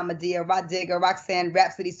Eye, Bahamadia, Rod Digger, Roxanne,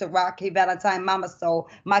 Rhapsody, Ciroc, K. Valentine, Mama Soul.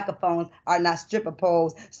 Microphones are not stripper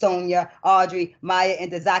poles. Sonia, Audrey, Maya,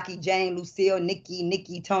 Intezaki, Jane, Lucille,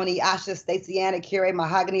 Nikki, Tony, Asha, Stacey, Anna, Kira,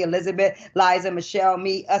 Mahogany, Elizabeth, Liza, Michelle,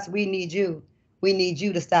 me, us. We need you. We need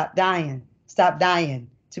you to stop dying. Stop dying,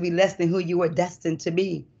 to be less than who you were destined to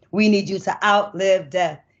be. We need you to outlive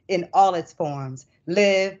death in all its forms.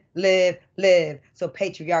 Live, live, live, so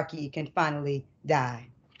patriarchy can finally die.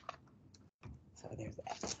 So there's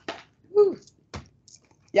that. Woo.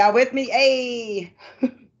 Y'all with me? Hey.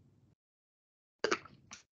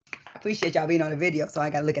 Appreciate y'all being on the video, so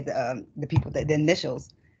I gotta look at the people, the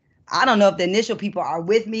initials. I don't know if the initial people are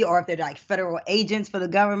with me or if they're like federal agents for the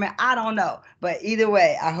government. I don't know, but either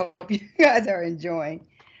way, I hope you guys are enjoying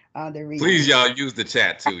the reading. Please, y'all, use the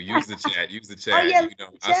chat too. Use the chat. Use the chat. Oh, yeah,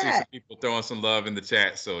 I see some people throwing some love in the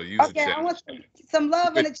chat, so use the chat. I want some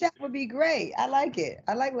love in the chat would be great. I like it.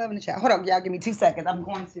 I like love in the chat. Hold on, y'all, give me 2 seconds. I'm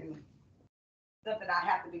going to stuff that I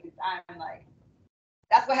have to do. I'm like,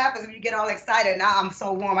 that's what happens when you get all excited. Now I'm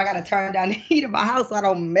so warm. I gotta turn down the heat of my house so I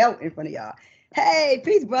don't melt in front of y'all. Hey,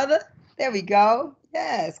 peace, brother. There we go.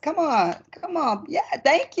 Yes, come on. Yeah,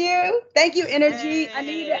 thank you, energy. Hey. I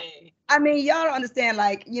need it. I mean, y'all don't understand,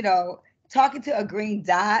 like, talking to a green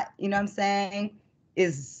dot, you know what I'm saying,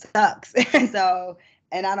 sucks. So,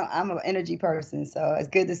 and I'm an energy person, so it's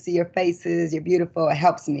good to see your faces. You're beautiful. It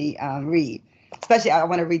helps me read. Especially, I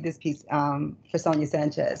want to read this piece for Sonia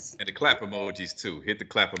Sanchez. And the clap emojis too. Hit the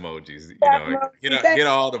clap emojis. Hit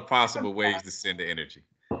all the possible ways to send the energy.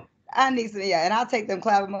 I need some, and I'll take them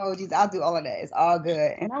clap emojis. I'll do all of that. It's all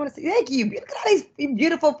good. And I want to say, thank you. Look at all these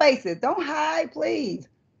beautiful faces. Don't hide, please.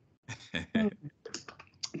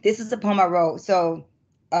 This is a poem I wrote. So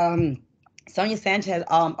Sonia Sanchez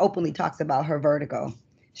openly talks about her vertigo.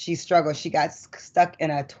 She struggled. She got stuck in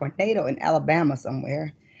a tornado in Alabama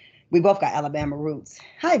somewhere. We both got Alabama roots.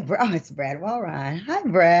 Hi, it's Brad Walrine. Hi,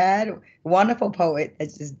 Brad. Wonderful poet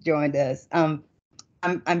that just joined us. I'm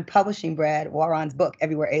publishing Brad Walrine's book,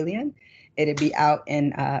 Everywhere Alien. It'll be out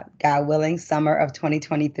in, God willing, summer of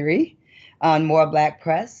 2023 on More Black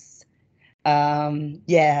Press.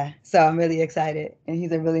 So I'm really excited. And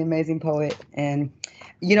he's a really amazing poet. And,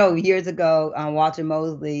 years ago, Walter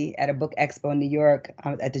Mosley at a book expo in New York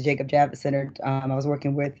at the Jacob Javits Center, I was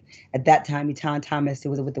working with, at that time, Etan Thomas, who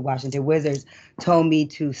was with the Washington Wizards, told me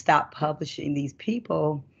to stop publishing these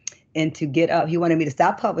people and to get up. He wanted me to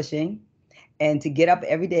stop publishing and to get up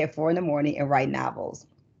every day at 4 a.m. and write novels.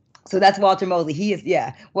 So that's Walter Mosley. He is,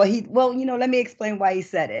 let me explain why he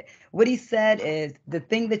said it. What he said is the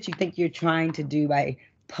thing that you think you're trying to do by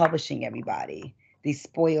publishing everybody, these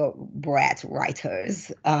spoiled brat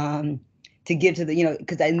writers, to give to the,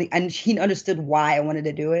 because he understood why I wanted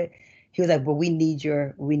to do it. He was like, "But we need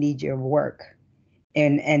your work."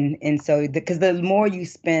 And so because the more you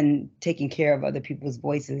spend taking care of other people's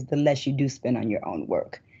voices, the less you do spend on your own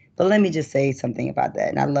work. But let me just say something about that.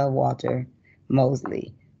 And I love Walter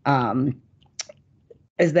Mosley.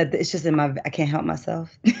 Is that it's just I can't help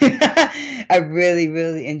myself. I really,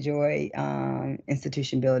 really enjoy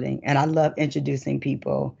institution building, and I love introducing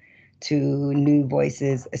people to new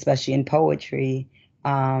voices, especially in poetry,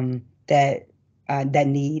 that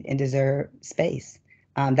need and deserve space.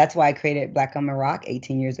 That's why I created Black Women Rock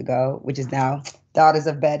 18 years ago, which is now Daughters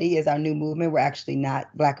of Betty is our new movement. We're actually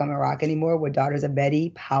not Black Women Rock anymore. We're Daughters of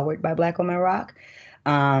Betty, powered by Black Women Rock,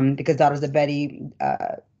 because Daughters of Betty,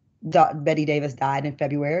 Betty Davis died in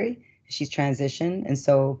February. She's transitioned. And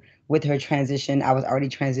so with her transition, I was already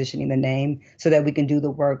transitioning the name so that we can do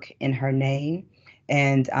the work in her name.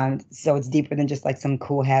 And so it's deeper than just like some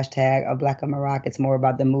cool hashtag of Black Women Rock. It's more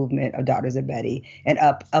about the movement of Daughters of Betty and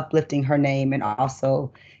uplifting her name, and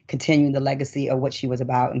also continuing the legacy of what she was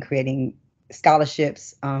about and creating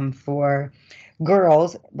scholarships for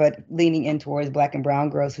girls, but leaning in towards Black and brown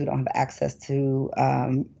girls who don't have access to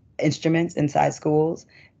instruments inside schools,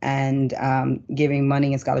 and giving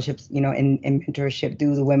money and scholarships, and mentorship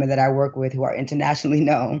through the women that I work with who are internationally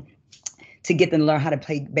known, to get them to learn how to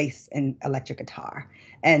play bass and electric guitar.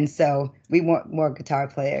 And so we want more guitar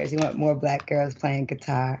players. We want more Black girls playing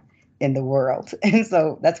guitar in the world. And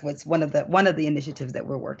so that's what's one of the initiatives that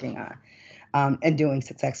we're working on and doing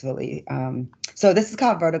successfully. So this is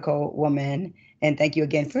called Vertical Woman. And thank you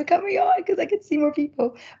again for coming on, because I could see more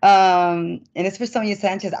people. And it's for Sonia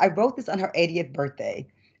Sanchez. I wrote this on her 80th birthday.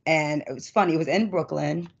 And it was funny. It was in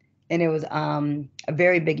Brooklyn. And it was a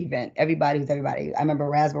very big event. Everybody was everybody. I remember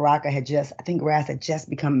Raz Baraka I think Raz had just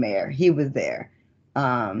become mayor. He was there.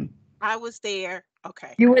 I was there.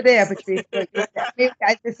 Okay. You were there, Patrice.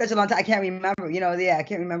 It's such a long time. I can't remember. I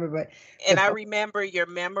can't remember. But and I remember your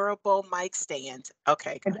memorable mic stand.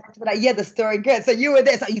 Okay. And that's what the story good. So you were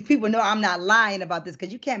there. So you people know I'm not lying about this,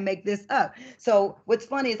 because you can't make this up. So what's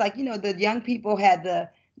funny is the young people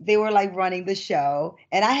they were like running the show,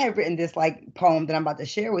 and I had written this like poem that I'm about to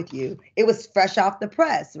share with you. It was fresh off the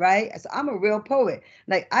press, right? So I'm a real poet.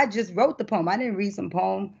 Like, I just wrote the poem. I didn't read some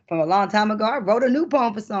poem from a long time ago. I wrote a new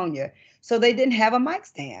poem for Sonia. So they didn't have a mic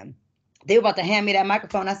stand. They were about to hand me that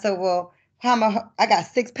microphone. I said, well, I got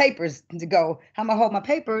 6 papers to go. How am I hold my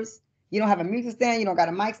papers? You don't have a music stand, you don't got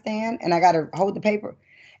a mic stand, and I got to hold the paper.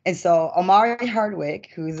 And so Omari Hardwick,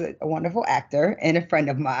 who's a wonderful actor and a friend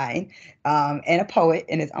of mine, and a poet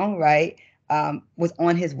in his own right, was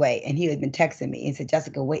on his way. And he had been texting me and said,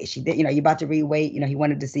 Jessica, wait, she did, you about to read, wait. He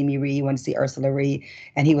wanted to see me read, he wanted to see Ursula read,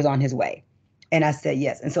 and he was on his way. And I said,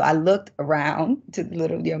 yes. And so I looked around to the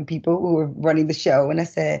little young people who were running the show, and I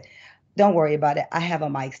said, don't worry about it. I have a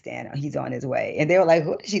mic stand. He's on his way. And they were like,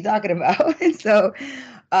 what is she talking about? And so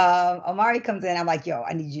Omari comes in. I'm like, yo,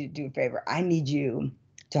 I need you to do a favor. I need you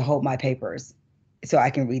to hold my papers so I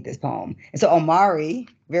can read this poem. And so Omari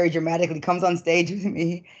very dramatically comes on stage with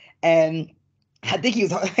me, and I think he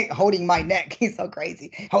was like holding my neck. He's so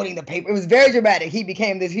crazy, holding the paper. It was very dramatic. He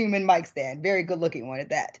became this human mic stand, very good looking one at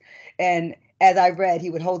that. And as I read, he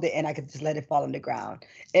would hold it and I could just let it fall on the ground.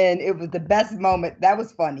 And it was the best moment. That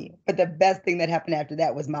was funny. But the best thing that happened after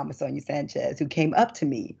that was Mama Sonia Sanchez, who came up to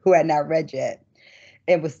me, who had not read yet,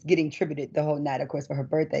 and was getting tributed the whole night, of course, for her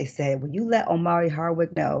birthday, said, will you let Omari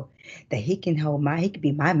Hardwick know that he can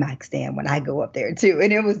be my mic stand when I go up there too?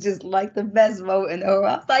 And it was just like the best moment in the world.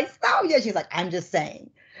 I was like, oh yeah. She's like, I'm just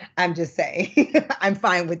saying. I'm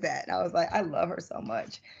fine with that. And I was like, I love her so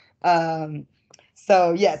much.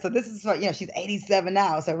 So this is for, she's 87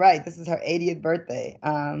 now. So right, this is her 80th birthday.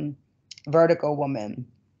 Vertical Woman.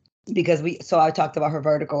 Because I talked about her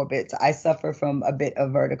vertigo a bit. So I suffer from a bit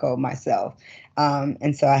of vertigo myself.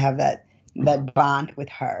 And so I have that bond with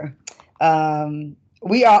her.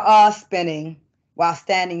 We are all spinning while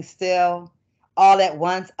standing still, all at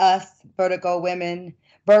once, us, vertigo women,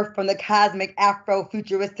 birthed from the cosmic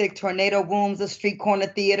Afro-futuristic tornado wombs of street corner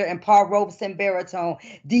theater and Paul Robeson baritone,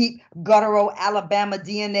 deep guttural Alabama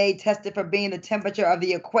DNA tested for being the temperature of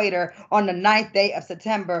the equator. On the 9th day of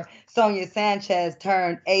September, Sonia Sanchez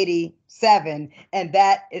turned 87, and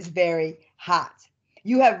that is very hot.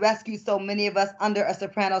 You have rescued so many of us under a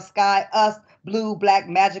soprano sky, us blue, black,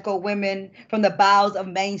 magical women from the bowels of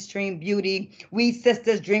mainstream beauty. We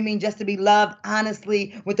sisters dreaming just to be loved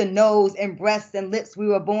honestly with the nose and breasts and lips we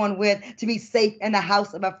were born with, to be safe in the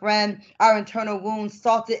house of a friend. Our internal wounds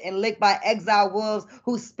salted and licked by exile wolves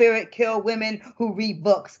whose spirit kill women who read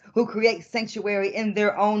books, who create sanctuary in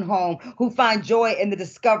their own home, who find joy in the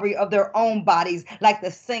discovery of their own bodies, like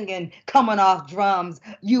the singing coming off drums.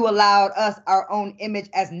 You allowed us our own image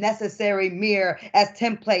as necessary mirror, as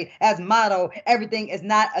template, as model. Everything is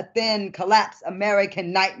not a thin, collapsed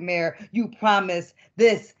American nightmare. You promise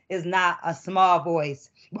this is not a small voice.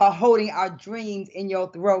 While holding our dreams in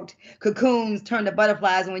your throat, cocoons turn to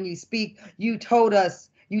butterflies when you speak. You told us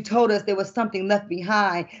there was something left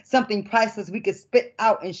behind, something priceless we could spit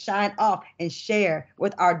out and shine off and share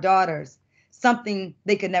with our daughters, something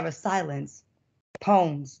they could never silence.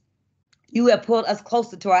 Poems. You have pulled us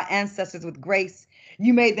closer to our ancestors with grace.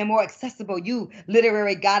 You made them more accessible. You,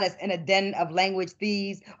 literary goddess in a den of language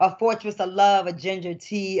thieves, a fortress of love, a ginger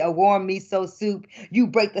tea, a warm miso soup. You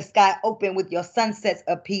break the sky open with your sunsets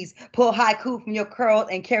of peace. Pull haiku from your curls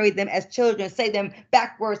and carry them as children. Say them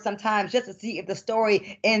backwards sometimes just to see if the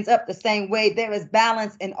story ends up the same way. There is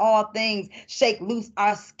balance in all things. Shake loose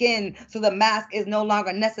our skin so the mask is no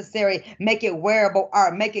longer necessary. Make it wearable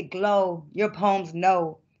art. Make it glow. Your poems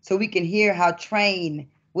know, so we can hear how Train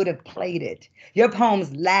would have played it. Your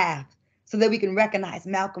poems laugh so that we can recognize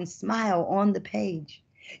Malcolm's smile on the page.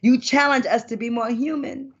 You challenge us to be more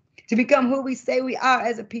human, to become who we say we are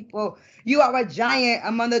as a people. You are a giant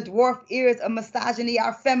among the dwarf ears of misogyny,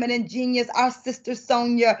 our feminine genius, our sister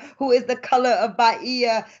Sonia, who is the color of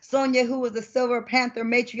Bahia. Sonia, who is the Silver Panther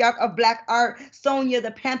matriarch of Black art. Sonia,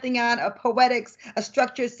 the pantheon of poetics, a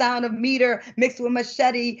structured sound of meter mixed with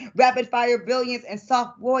machete, rapid fire brilliance, and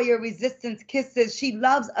soft warrior resistance kisses. She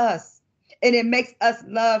loves us, and it makes us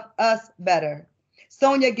love us better.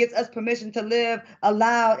 Sonia gives us permission to live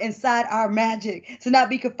aloud inside our magic, to not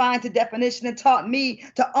be confined to definition, and taught me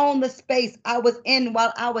to own the space I was in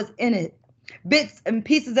while I was in it. Bits and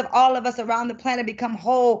pieces of all of us around the planet become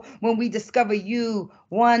whole when we discover you,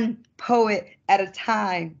 one poet at a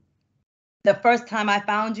time. The first time I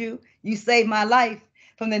found you, you saved my life.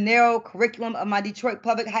 From the narrow curriculum of my Detroit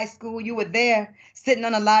public high school, you were there, sitting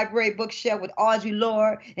on a library bookshelf with Audre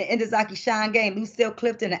Lorde and Ndizaki Shange and Lucille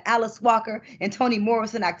Clifton and Alice Walker and Toni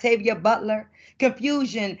Morrison, Octavia Butler.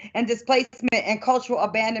 Confusion and displacement and cultural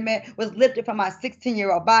abandonment was lifted from my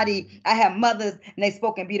 16-year-old body. I had mothers and they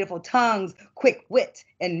spoke in beautiful tongues, quick wit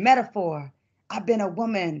and metaphor. I've been a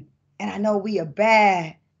woman and I know we are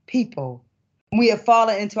bad people. We have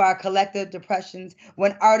fallen into our collective depressions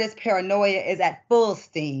when artist paranoia is at full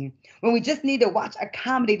steam, when we just need to watch a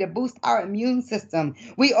comedy to boost our immune system.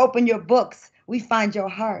 We open your books, we find your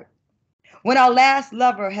heart. When our last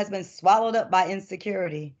lover has been swallowed up by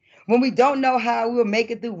insecurity, when we don't know how we will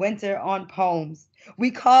make it through winter on poems,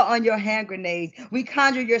 we call on your hand grenades. We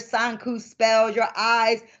conjure your Sanku spells, your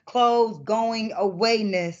eyes closed, going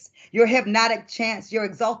awayness, your hypnotic chants, your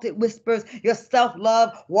exalted whispers, your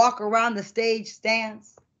self-love, walk around the stage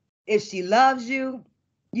stance. If she loves you,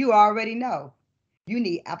 you already know. You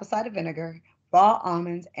need apple cider vinegar, raw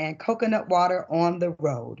almonds, and coconut water on the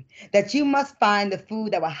road. That you must find the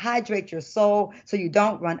food that will hydrate your soul so you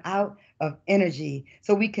don't run out of energy.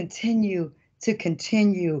 So we continue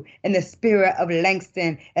in the spirit of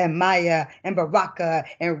Langston and Maya and Baraka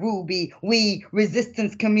and Ruby. We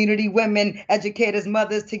resistance community women, educators,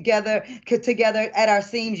 mothers, together at our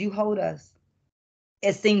seams, you hold us.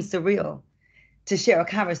 It seems surreal to share a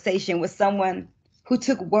conversation with someone who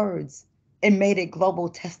took words and made it global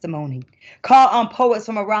testimony. Call on poets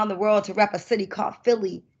from around the world to rap a city called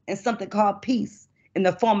Philly and something called peace in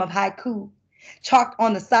the form of haiku. Chalked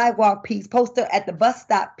on the sidewalk piece, poster at the bus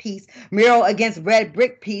stop piece, mural against red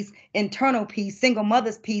brick piece, internal piece, single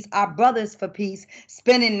mothers piece, our brothers for peace,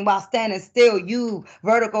 spinning while standing still, you,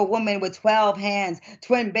 vertical woman with 12 hands,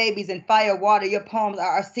 twin babies and fire water, your poems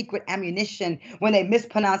are our secret ammunition when they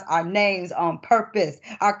mispronounce our names on purpose,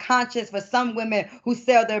 our conscience for some women who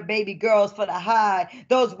sell their baby girls for the high,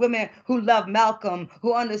 those women who love Malcolm,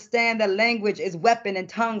 who understand that language is weapon and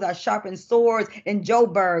tongues are sharpened swords in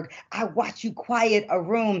Joburg. I watch you quiet a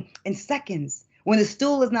room in seconds. When the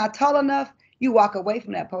stool is not tall enough, you walk away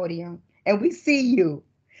from that podium and we see you.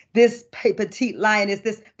 This petite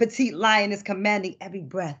lioness commanding every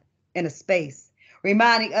breath in a space,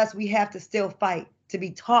 reminding us we have to still fight to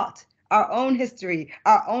be taught our own history,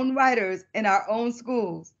 our own writers in our own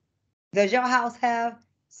schools. Does your house have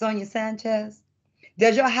Sonia Sanchez?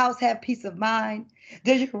 Does your house have peace of mind?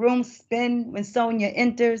 Does your room spin when Sonia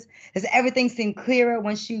enters? Does everything seem clearer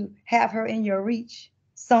once you have her in your reach?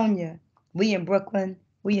 Sonia, we in Brooklyn,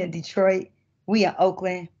 we in Detroit, We in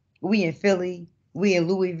Oakland, we in Philly, we in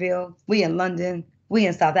Louisville, we in London, we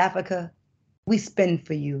in South Africa. We spend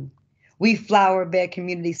for you. We flower bed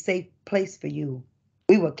community safe place for you.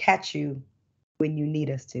 We will catch you when you need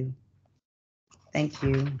us to. Thank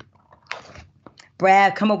you.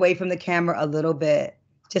 Brad, come away from the camera a little bit.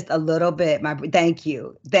 Just a little bit. Thank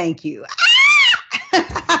you. Thank you.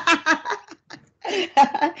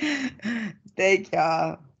 Thank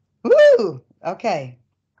y'all. Woo! Okay.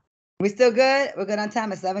 We still good? We're good on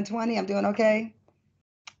time at 7:20. I'm doing okay.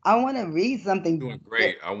 I want to read something. Doing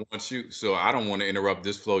great. I want you, so I don't want to interrupt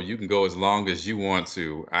this flow. You can go as long as you want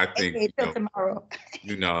to. I think, Till tomorrow.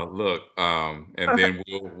 look, and then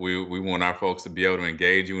we want our folks to be able to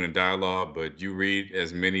engage you in a dialogue, but you read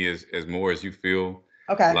as many as more as you feel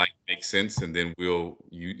Okay. like makes sense, and then you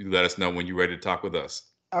let us know when you're ready to talk with us.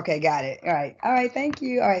 Okay, got it. All right. All right, thank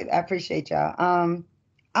you. All right, I appreciate y'all.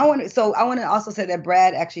 I want to also say that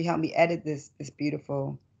Brad actually helped me edit this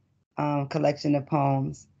beautiful collection of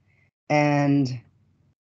poems. And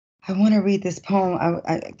I want to read this poem.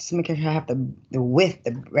 I just make sure I have the width,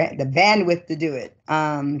 the bandwidth to do it.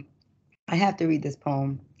 I have to read this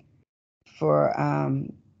poem for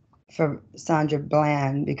Sandra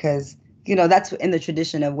Bland, because that's in the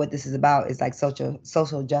tradition of what this is about. Is like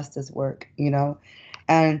social justice work,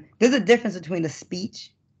 and there's a difference between a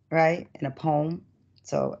speech, right, and a poem.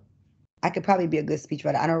 So I could probably be a good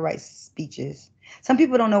speechwriter. I don't write speeches. Some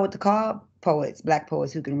people don't know what to call poets, Black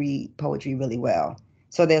poets who can read poetry really well.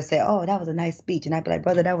 So they'll say, oh, that was a nice speech. And I'd be like,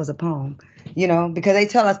 brother, that was a poem, because they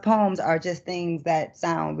tell us poems are just things that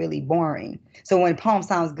sound really boring. So when a poem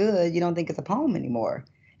sounds good, you don't think it's a poem anymore.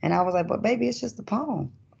 And I was like, but baby, it's just a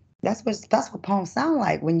poem. That's what poems sound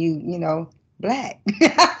like when you Black.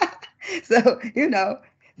 So,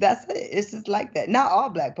 that's it. It's just like that. Not all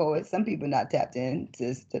Black poets. Some people not tapped in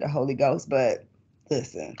to the Holy Ghost, but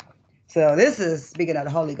listen. So this is, speaking of the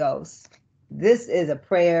Holy Ghost, this is a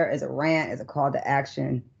prayer, is a rant, is a call to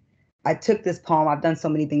action. I took this poem. I've done so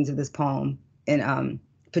many things with this poem. And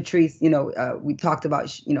Patrice, we talked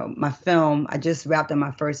about, my film. I just wrapped up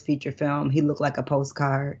my first feature film. He looked like a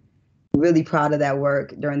postcard. Really proud of that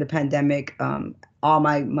work. During the pandemic, all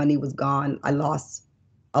my money was gone. I lost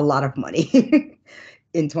a lot of money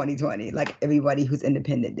in 2020, like everybody who's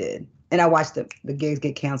independent did. And I watched the gigs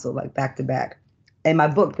get canceled like back to back. And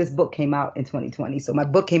this book came out in 2020. So my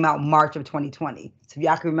book came out March of 2020. So if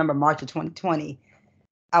y'all can remember March of 2020,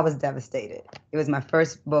 I was devastated. It was my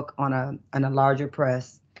first book on a larger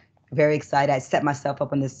press. Very excited. I set myself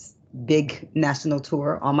up on this big national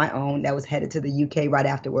tour on my own that was headed to the UK right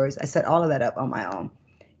afterwards. I set all of that up on my own,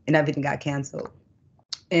 and everything got canceled.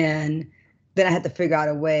 And then I had to figure out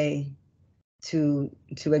a way to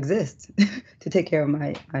exist, to take care of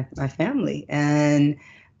my family. And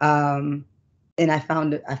I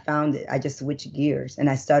found it. I just switched gears and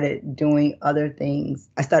I started doing other things.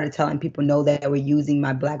 I started telling people no that were using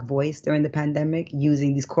my Black voice during the pandemic,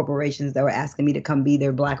 using these corporations that were asking me to come be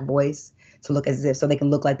their Black voice, to look as if, so they can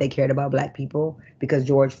look like they cared about Black people, because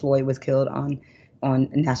George Floyd was killed on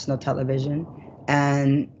national television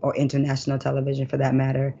or international television for that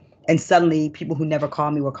matter. And suddenly people who never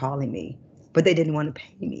called me were calling me, but they didn't want to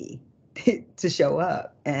pay me to show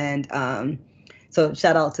up. And so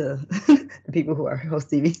shout out to the people who are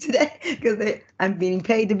hosting me today, because I'm being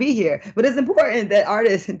paid to be here. But it's important that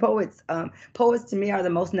artists and poets to me are the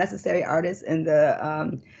most necessary artists and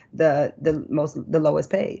the lowest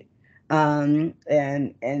paid. And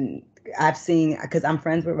I've seen, because I'm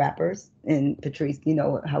friends with rappers, and Patrice, you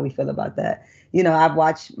know how we feel about that. I've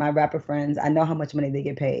watched my rapper friends. I know how much money they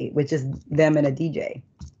get paid, which is them and a DJ.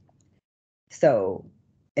 So,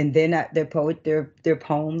 and they're not, their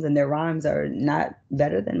poems and their rhymes are not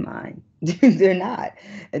better than mine. They're not.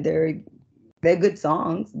 They're good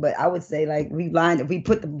songs, but I would say, like, if we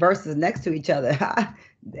put the verses next to each other,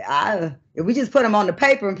 if we just put them on the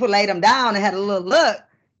paper and laid them down and had a little look,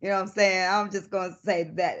 you know what I'm saying? I'm just going to say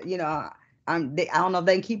that, I don't know if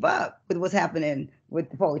they can keep up with what's happening with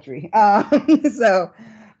the poetry. So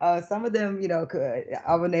some of them, could.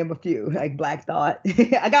 I will name a few, like Black Thought.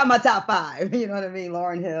 I got my top 5, you know what I mean?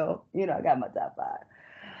 Lauryn Hill, I got my top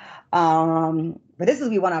 5. But this is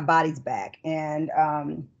We Want Our Bodies Back. And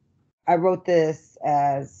I wrote this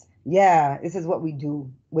as, this is what we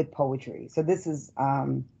do with poetry. So this is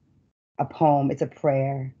a poem, it's a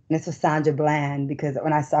prayer. And it's for Sandra Bland, because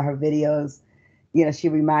when I saw her videos, she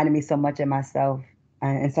reminded me so much of myself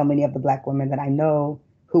and so many of the Black women that I know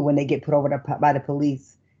who, when they get put over by the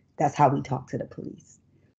police, that's how we talk to the police.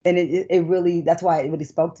 And it really, that's why it really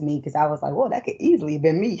spoke to me, because I was like, whoa, that could easily have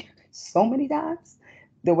been me so many times.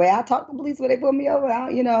 The way I talk to police when they put me over,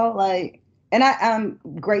 And I'm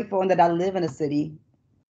grateful in that I live in a city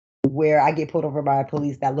where I get pulled over by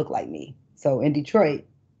police that look like me. So in Detroit,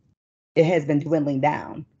 it has been dwindling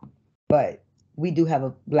down, but we do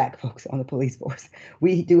have Black folks on the police force.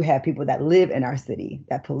 We do have people that live in our city,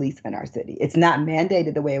 that police in our city. It's not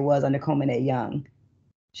mandated the way it was under Coleman A. Young.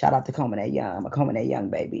 Shout out to Coleman A. Young. I'm a Coleman A. Young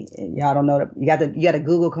baby. And y'all don't know that. You got to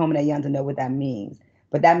Google Coleman A. Young to know what that means.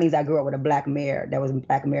 But that means I grew up with a Black mayor that was a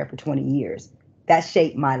Black mayor for 20 years. That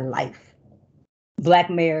shaped my life. Black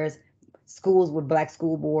mayors, schools with Black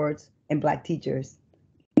school boards and Black teachers.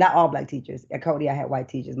 Not all Black teachers. At Cody, I had white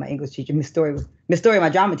teachers. My English teacher, Miss Story, my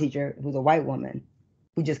drama teacher, who's a white woman,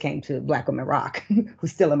 who just came to Black Women Rock,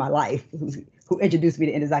 who's still in my life, who introduced me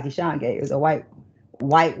to Indazaki Shange. It was a white,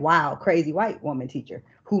 wild, crazy white woman teacher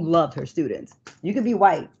who loved her students. You can be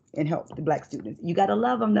white and help the Black students. You got to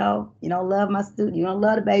love them, though. You don't love my students. You don't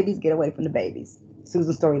love the babies. Get away from the babies.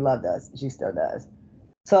 Susan Story loved us. She still does.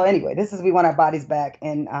 So anyway, this is We Want Our Bodies Back.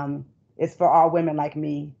 And it's for all women like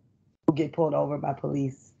me who get pulled over by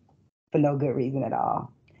police for no good reason at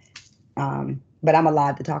all. But I'm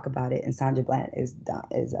alive to talk about it, and Sandra Bland is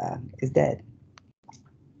dead.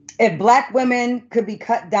 If Black women could be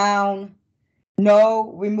cut down,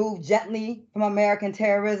 removed gently from American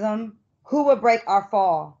terrorism, who would break our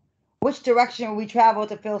fall? Which direction will we travel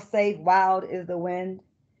to feel safe? Wild is the wind.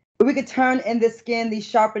 If we could turn in this skin, these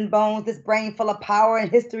sharpened bones, this brain full of power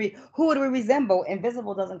and history, who would we resemble?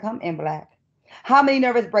 Invisible doesn't come in Black. How many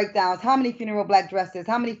nervous breakdowns? How many funeral Black dresses?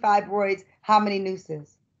 How many fibroids? How many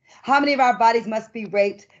nooses? How many of our bodies must be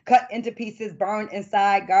raped, cut into pieces, burned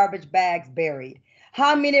inside garbage bags, buried?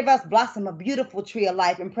 How many of us blossom a beautiful tree of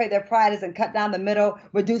life and pray their pride isn't cut down the middle,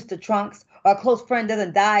 reduced to trunks, or a close friend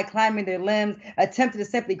doesn't die climbing their limbs, attempting to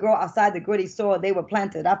simply grow outside the gritty soil they were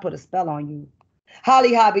planted? I put a spell on you.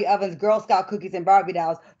 Holly hobby ovens, Girl Scout cookies, and Barbie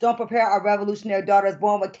dolls don't prepare our revolutionary daughters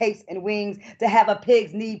born with capes and wings to have a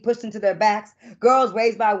pig's knee pushed into their backs. Girls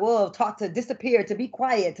raised by wolves taught to disappear, to be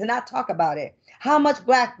quiet, to not talk about it. How much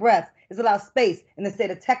Black breath is allowed space in the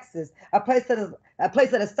state of Texas, a place that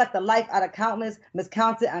has sucked the life out of countless,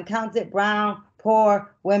 miscounted, uncounted, brown,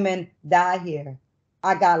 poor women die here.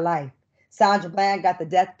 I got life. Sandra Bland got the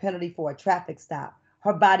death penalty for a traffic stop.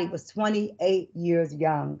 Her body was 28 years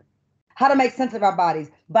young. How to make sense of our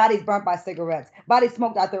bodies burnt by cigarettes, bodies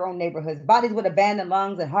smoked out their own neighborhoods, bodies with abandoned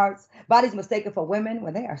lungs and hearts, bodies mistaken for women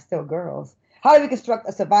when they are still girls. How do we construct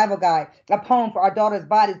a survival guide, a poem for our daughters'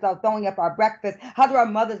 bodies without throwing up our breakfast? How do our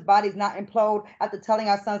mothers' bodies not implode after telling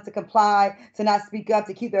our sons to comply, to not speak up,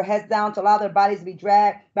 to keep their heads down, to allow their bodies to be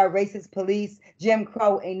dragged by racist police? Jim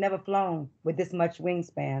Crow ain't never flown with this much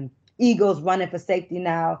wingspan. Eagles running for safety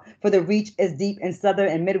now, for the reach is deep in southern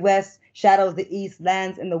and Midwest, shadows the east,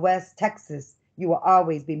 lands in the west. Texas, you will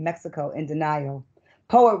always be Mexico in denial.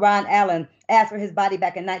 Poet Ron Allen asked for his body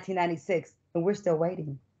back in 1996, and we're still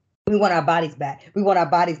waiting. We want our bodies back. We want our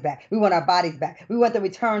bodies back. We want our bodies back. We want the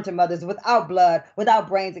return to mothers without blood, without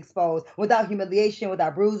brains exposed, without humiliation,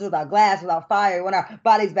 without bruises, without glass, without fire. We want our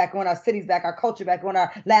bodies back. We want our cities back, our culture back. We want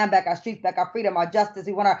our land back, our streets back, our freedom, our justice.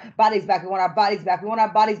 We want our bodies back. We want our bodies back. We want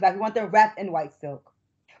our bodies back. We want them wrapped in white silk.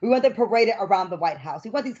 We want them paraded around the White House. We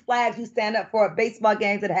want these flags you stand up for at baseball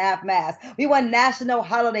games at half-mast. We want national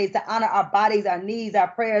holidays to honor our bodies, our knees, our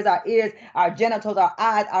prayers, our ears, our genitals, our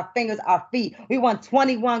eyes, our fingers, our feet. We want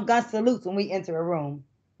 21 gun salutes when we enter a room.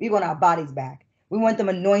 We want our bodies back. We want them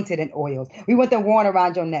anointed in oils. We want them worn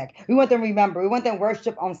around your neck. We want them remembered. We want them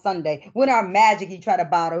worship on Sunday. We want our magic you try to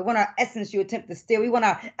bottle. We want our essence you attempt to steal. We want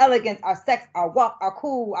our elegance, our sex, our walk, our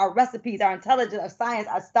cool, our recipes, our intelligence, our science,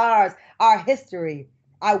 our stars, our history.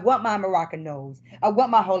 I want my Moroccan nose. I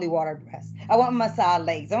want my holy water breasts. I want my side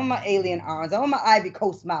legs. I want my alien arms. I want my Ivory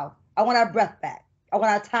Coast mouth. I want our breath back. I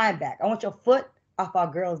want our time back. I want your foot off our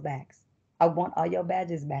girls' backs. I want all your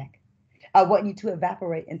badges back. I want you to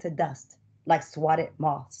evaporate into dust like swatted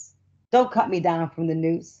moths. Don't cut me down from the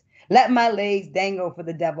noose. Let my legs dangle for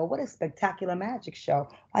the devil. What a spectacular magic show.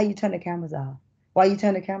 Why you turn the cameras off? Why you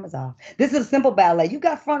turn the cameras off? This is a simple ballet. You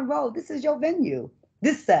got front row. This is your venue.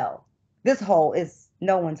 This cell, this hole is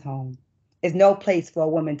no one's home. Is no place for a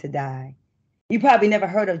woman to die. You probably never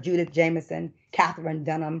heard of Judith Jameson, Catherine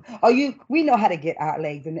Dunham. We know how to get our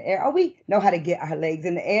legs in the air. We know how to get our legs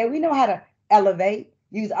in the air. We know how to elevate,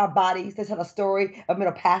 use our bodies to tell a story of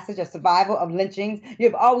middle passage, of survival, of lynchings.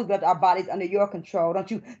 You've always left our bodies under your control. Don't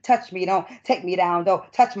you touch me. Don't take me down.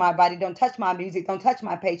 Don't touch my body. Don't touch my music. Don't touch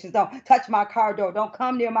my patients. Don't touch my car door. Don't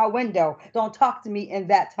come near my window. Don't talk to me in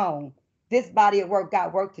that tone. This body of work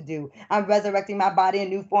got work to do. I'm resurrecting my body in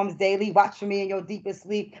new forms daily. Watch for me in your deepest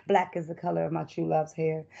sleep. Black is the color of my true love's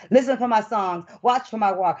hair. Listen for my songs. Watch for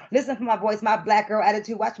my walk. Listen for my voice, my black girl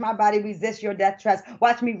attitude. Watch my body resist your death threats.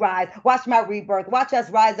 Watch me rise. Watch my rebirth. Watch us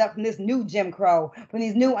rise up from this new Jim Crow, from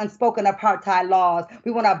these new unspoken apartheid laws.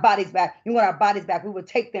 We want our bodies back. We want our bodies back. We will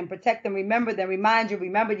take them, protect them, remember them,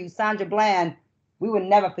 remember you, Sandra Bland. We will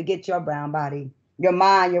never forget your brown body, your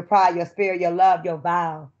mind, your pride, your spirit, your love, your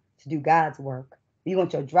vow to do God's work. We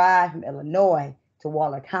want your drive from Illinois to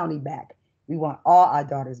Waller County back. We want all our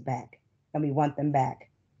daughters back, and we want them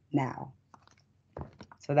back now.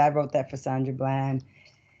 So I wrote that for Sandra Bland.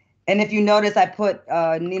 And if you notice, I put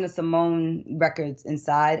Nina Simone records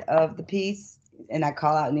inside of the piece, and I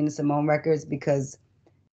call out Nina Simone records because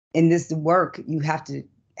in this work, you have to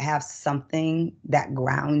have something that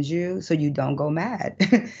grounds you so you don't go mad.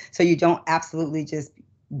 So you don't absolutely just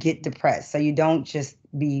get depressed. So you don't just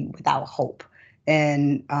be without hope.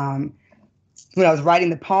 And when I was writing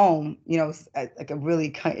the poem, you know,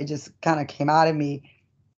 it just kind of came out of me.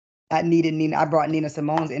 I brought Nina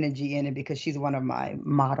Simone's energy in it because she's one of my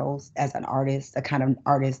models as an artist, a kind of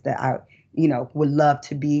artist that I, you know, would love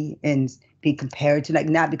to be and be compared to, like,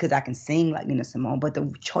 not because I can sing like Nina Simone, but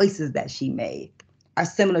the choices that she made are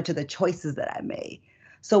similar to the choices that I made.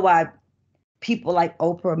 So why people like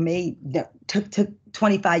Oprah took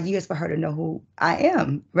 25 years for her to know who I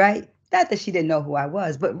am, right? Not that she didn't know who I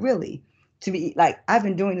was, but really, to be like, I've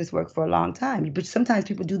been doing this work for a long time. But sometimes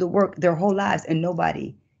people do the work their whole lives and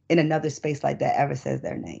nobody in another space like that ever says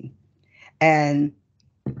their name. And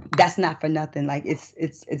that's not for nothing. Like it's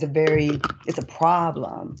a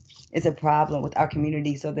problem. It's a problem with our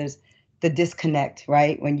community. So there's the disconnect,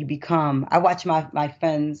 right? When you become, I watch my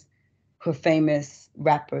friends who are famous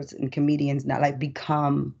rappers and comedians now like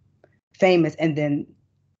become famous, and then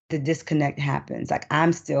the disconnect happens. Like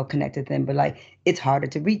I'm still connected to them, but like it's harder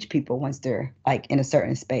to reach people once they're like in a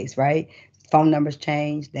certain space, right? Phone numbers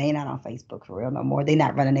change. They ain't not on Facebook for real no more. They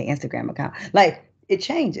not running their Instagram account. Like it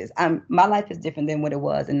changes. My life is different than what it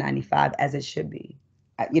was in '95, as it should be.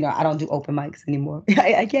 I don't do open mics anymore.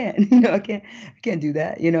 I can't. I can't do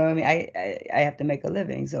that. You know what I mean? I have to make a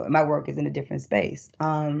living. So my work is in a different space.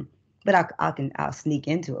 But I'll sneak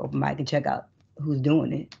into open mic and check out who's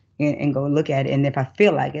doing it and go look at it. And if I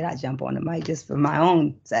feel like it, I jump on the mic just for my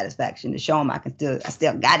own satisfaction to show them I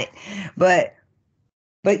still got it. But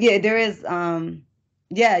yeah, there is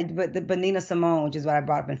but Nina Simone, which is what I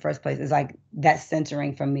brought up in the first place, is like that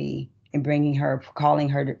centering for me and bringing her, calling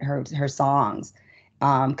her songs.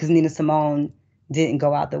 Because Nina Simone didn't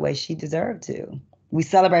go out the way she deserved to. We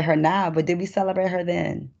celebrate her now, but did we celebrate her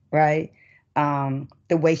then, right?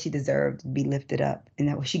 The way she deserved to be lifted up. And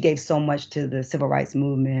that she gave so much to the civil rights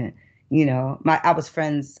movement. I was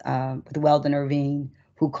friends with Weldon Irvine,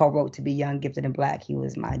 who co-wrote To Be Young, Gifted, and Black. He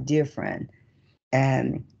was my dear friend.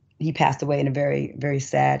 And he passed away in a very, very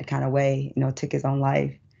sad kind of way, took his own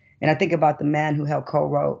life. And I think about the man who helped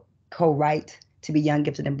co-write To Be Young,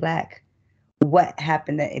 Gifted, and Black. What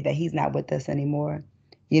happened that he's not with us anymore,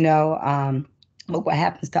 but what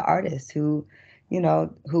happens to artists who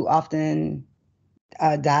often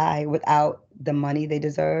die without the money they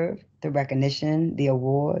deserve, the recognition, the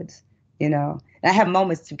awards, And I have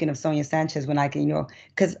moments, speaking of Sonia Sanchez, when I can,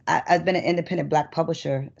 because I've been an independent Black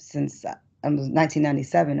publisher since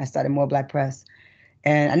 1997. I started More Black Press.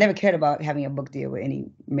 And I never cared about having a book deal with any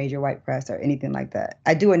major white press or anything like that.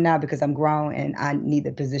 I do it now because I'm grown and I need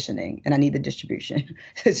the positioning and I need the distribution.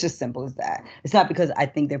 It's just simple as that. It's not because I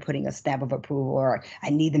think they're putting a stamp of approval or I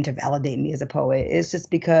need them to validate me as a poet. It's just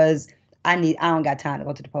because I don't got time to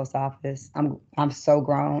go to the post office. I'm so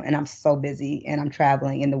grown and I'm so busy and I'm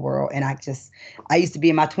traveling in the world. And I used to be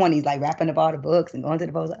in my 20s, like wrapping up all the books and going to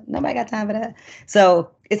the post office. Nobody got time for that. So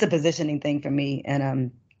it's a positioning thing for me.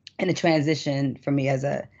 And a transition for me as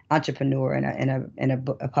an entrepreneur in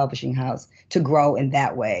a publishing house to grow in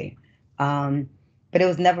that way. But it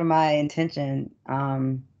was never my intention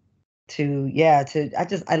I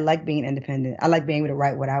like being independent. I like being able to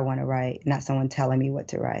write what I want to write, not someone telling me what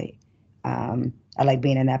to write. I like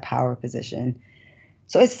being in that power position.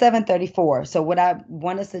 So it's 7:34. So what I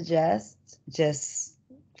want to suggest, just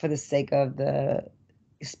for the sake of the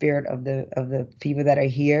spirit of the people that are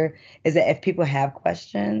here, is that if people have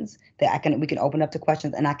questions, that we can open up to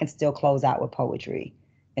questions and I can still close out with poetry.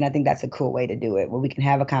 And I think that's a cool way to do it, where we can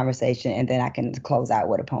have a conversation and then I can close out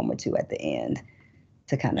with a poem or two at the end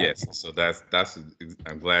to kind of. Yes, so that's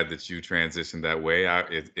I'm glad that you transitioned that way.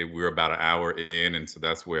 We're about an hour in, and so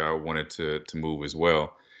that's where I wanted to move as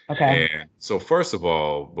well. Okay. And so first of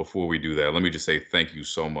all, before we do that, let me just say thank you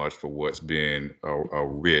so much for what's been a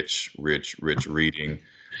rich reading.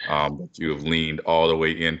 That you have leaned all the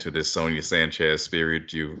way into this Sonia Sanchez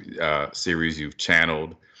spirit. Series you've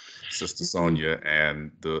channeled Sister Sonia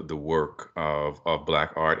and the work of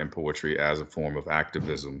Black art and poetry as a form of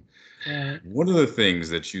activism. Right. One of the things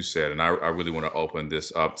that you said, and I really want to open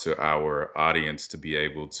this up to our audience to be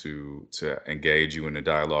able to engage you in a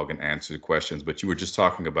dialogue and answer questions, but you were just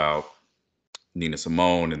talking about Nina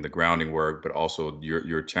Simone and the grounding work, but also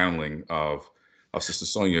your channeling of Sister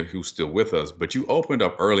Sonia, who's still with us. But you opened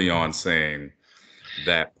up early on saying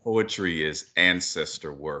that poetry is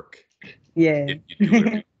ancestor work Yeah. if you do it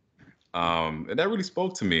right. And that really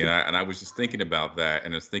spoke to me, and I was just thinking about that,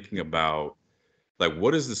 and I was thinking about like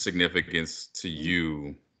what is the significance to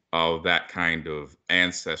you of that kind of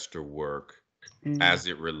ancestor work Mm. as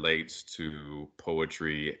it relates to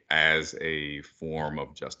poetry as a form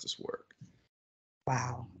of justice work?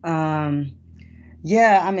 Wow.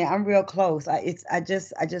 Yeah, I mean, I'm real close. I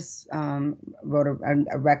just wrote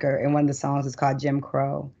a record, and one of the songs is called Jim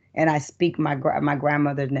Crow, and I speak my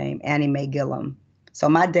grandmother's name, Annie Mae Gillum. So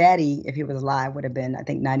my daddy, if he was alive, would have been, I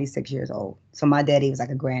think, 96 years old. So my daddy was like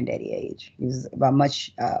a granddaddy age. He was about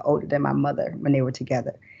much older than my mother when they were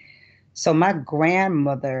together. So my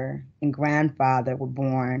grandmother and grandfather were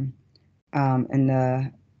born in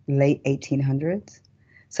the late 1800s.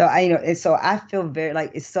 So so I feel very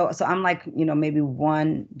like it's so I'm like, maybe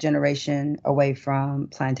one generation away from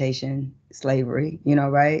plantation slavery,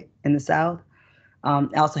 right, in the South. I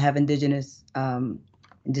also have indigenous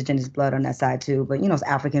blood on that side too, but it's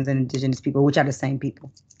Africans and indigenous people, which are the same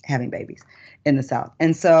people having babies in the South.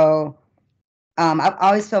 And so I've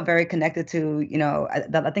always felt very connected to,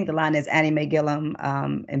 I think the line is Annie Mae Gillum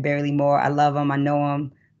and Barely Moore. I love them. I know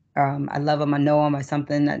them. I love them. I know them or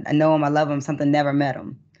something. I know them. I love them. Something never met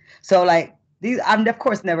them. So like these, I've of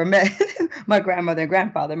course never met my grandmother and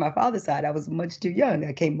grandfather. My father's side, I was much too young.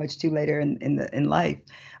 I came much too later in life.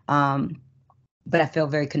 But I feel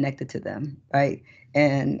very connected to them, right?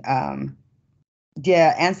 And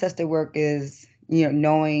yeah, ancestor work is,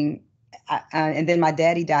 knowing. And then my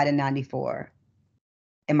daddy died in '94.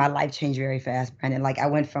 And my life changed very fast, Brandon. Like I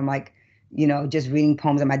went from like, just reading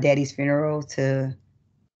poems at my daddy's funeral to,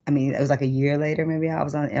 I mean, it was like a year later, maybe I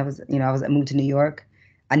moved to New York.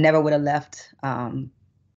 I never would have left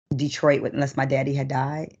Detroit unless my daddy had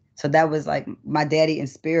died. So that was like my daddy in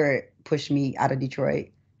spirit pushed me out of Detroit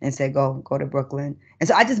and said, go to Brooklyn. And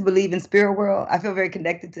so I just believe in spirit world. I feel very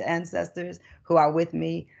connected to ancestors who are with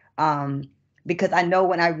me because I know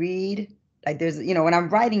when I read, like there's, when I'm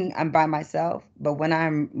writing, I'm by myself. But when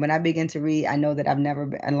I begin to read, I know that I've never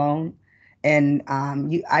been alone. And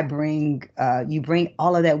you bring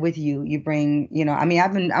all of that with you. You bring, I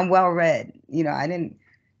mean, I'm well read.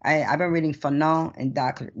 I've been reading Fanon and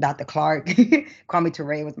Dr. Clark. Kwame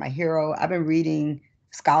Ture was my hero. I've been reading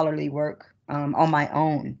scholarly work on my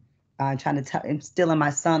own, trying to instill in my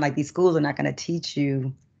son, like these schools are not going to teach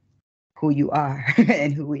you who you are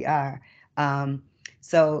and who we are.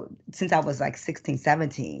 So since I was like 16,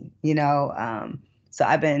 17, so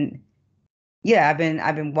I've been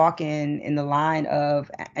walking in the line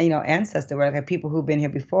of, ancestor work, like people who've been here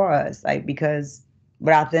before us, like, because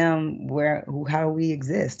without them, how do we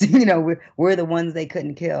exist? We're the ones they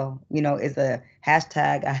couldn't kill, is a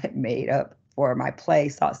hashtag I had made up for my play,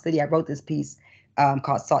 Salt City. I wrote this piece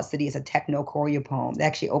called Salt City. It's a techno choreo poem that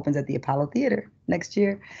actually opens at the Apollo Theater next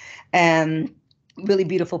year. And really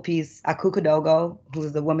beautiful piece. Akuka Dogo,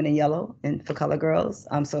 who's the woman in yellow for Color Girls.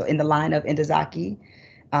 So in the line of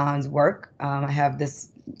Indazaki's work, I have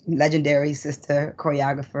this legendary sister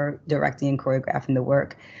choreographer directing and choreographing the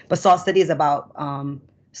work. But Salt City is about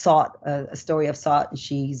Salt, a story of Salt.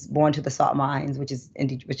 She's born to the salt mines, which is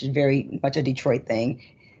very much a Detroit thing.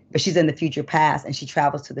 But she's in the future past, and she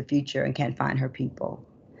travels to the future and can't find her people.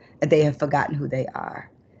 And they have forgotten who they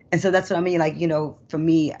are. And so that's what I mean. Like, for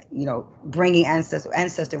me, bringing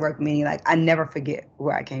ancestor work, meaning like I never forget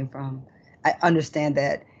where I came from. I understand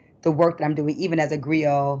that the work that I'm doing, even as a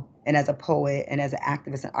griot and as a poet and as an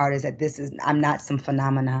activist and artist, that I'm not some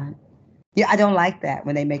phenomenon. Yeah, I don't like that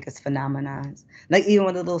when they make us phenomenons. Like even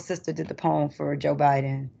when the little sister did the poem for Joe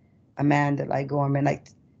Biden, Amanda like Gorman, like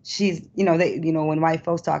she's, when white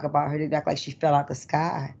folks talk about her, they act like she fell out the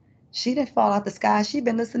sky. She didn't fall out the sky. She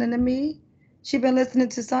been listening to me. She been listening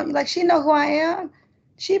to something. Like she know who I am.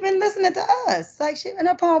 She been listening to us. Like in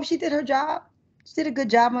her poem, she did her job. She did a good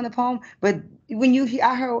job on the poem. But when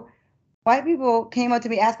I heard white people came up to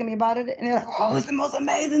me asking me about it, and they're like, "Oh, it's the most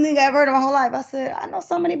amazing thing I've heard in my whole life." I said, "I know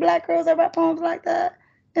so many Black girls that write poems like that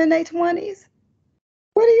in their 20s.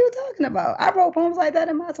 What are you talking about? I wrote poems like that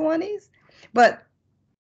in my 20s." But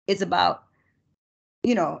it's about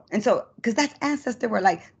you know, and so, because that's ancestor word,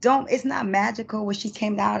 like, it's not magical when she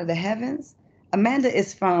came out of the heavens. Amanda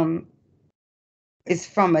is from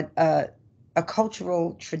a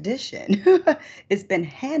cultural tradition. It's been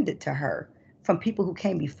handed to her from people who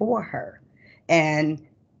came before her. And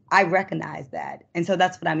I recognize that. And so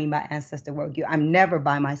that's what I mean by ancestor work. I'm never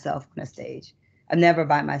by myself on a stage. I'm never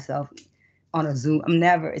by myself on a Zoom.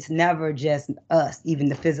 It's never just us, even in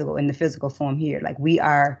the physical form here. Like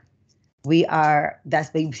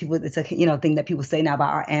that's maybe people, it's a thing that people say now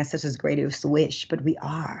about our ancestors' greatest wish, but we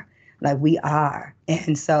are. Like we are.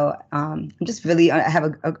 And so I'm just really, I have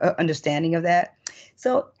a understanding of that.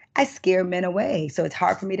 So I scare men away. So it's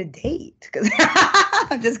hard for me to date because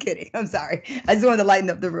I'm just kidding. I'm sorry. I just wanted to lighten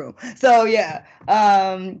up the room. So yeah.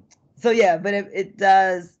 But it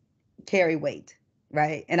does carry weight,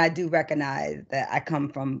 right? And I do recognize that I come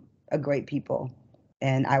from a great people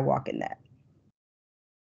and I walk in that.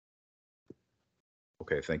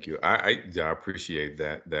 Okay, thank you. I appreciate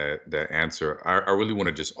that answer. I really want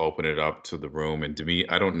to just open it up to the room. And to me,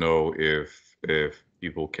 I don't know if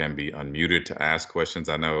people can be unmuted to ask questions.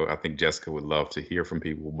 I think Jessica would love to hear from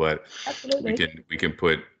people, but Absolutely. we can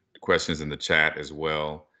put questions in the chat as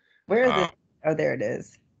well. Where is it? Oh, there it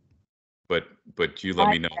is. But you let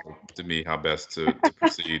me know to me how best to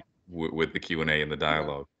proceed with the Q&A and the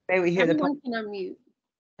dialogue. May we hear Everyone can unmute.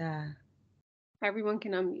 Yeah. Everyone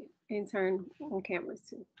can unmute and turn on cameras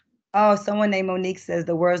too. Oh, someone named Monique says,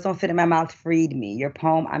 the words don't fit in my mouth freed me. Your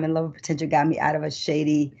poem, I'm in love with potential, got me out of a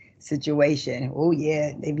shady situation. Oh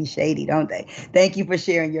yeah, they be shady, don't they? Thank you for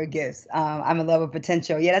sharing your gifts. I'm in love with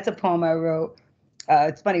potential. Yeah, that's a poem I wrote.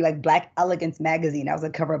 It's funny, like Black Elegance magazine. I was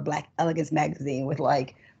on the cover of Black Elegance magazine with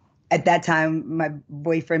like, at that time, my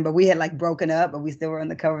boyfriend, but we had like broken up, but we still were on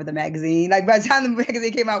the cover of the magazine. Like by the time the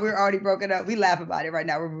magazine came out, we were already broken up. We laugh about it right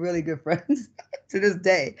now. We're really good friends to this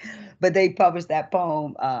day. But they published that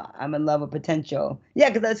poem, I'm in love with potential. Yeah,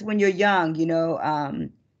 because that's when you're young,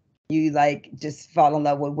 you like just fall in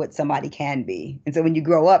love with what somebody can be. And so when you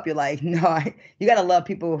grow up, you're like, no, you got to love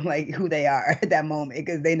people like who they are at that moment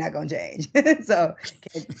because they're not going to change. So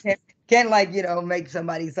can't like, make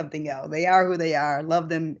somebody something else. They are who they are. Love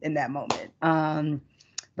them in that moment.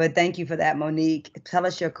 But thank you for that, Monique. Tell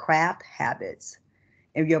us your craft habits.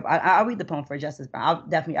 And I'll read the poem for Justice Brown.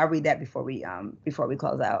 I'll read that before we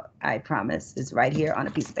close out. I promise. It's right here on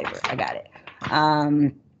a piece of paper. I got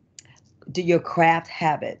it. Do your craft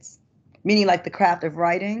habits, meaning like the craft of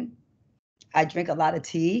writing. I drink a lot of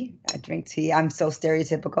tea. I drink tea. I'm so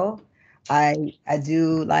stereotypical. I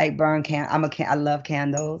do like burn I love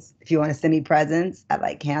candles. If you want to send me presents, I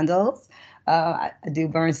like candles. I do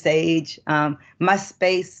burn sage. My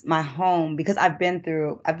space, my home, because I've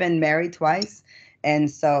been married twice.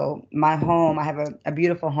 And so my home, I have a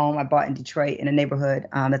beautiful home I bought in Detroit in a neighborhood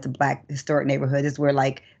that's a Black historic neighborhood. It's where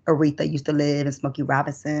like Aretha used to live and Smokey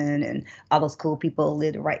Robinson and all those cool people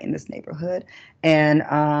lived right in this neighborhood. And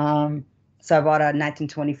so I bought a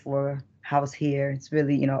 1924 house here. It's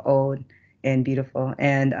really, old and beautiful.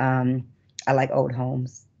 And I like old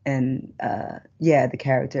homes and the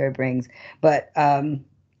character it brings. But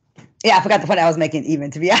yeah, I forgot the point I was making even,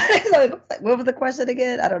 to be honest. What was the question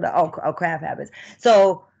again? I don't know. Oh, craft habits.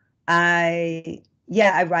 So I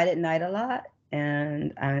write at night a lot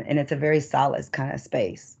and it's a very solace kind of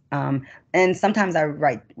space. And sometimes I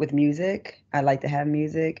write with music. I like to have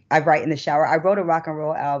music. I write in the shower. I wrote a rock and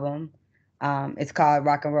roll album. It's called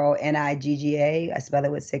Rock and Roll Nigga. I spell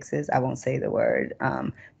it with 6s. I won't say the word,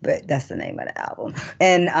 but that's the name of the album.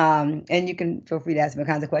 And you can feel free to ask me all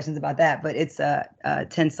kinds of questions about that. But it's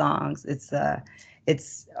 10 songs.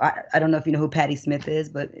 I don't know if you know who Patti Smith is,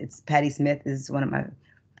 but Patti Smith is one of my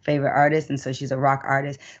favorite artists, and so she's a rock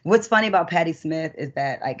artist. What's funny about Patti Smith is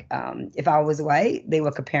that like if I was white, they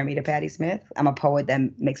would compare me to Patti Smith. I'm a poet that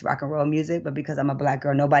makes rock and roll music, but because I'm a Black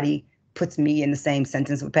girl, nobody puts me in the same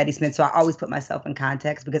sentence with Patti Smith. So I always put myself in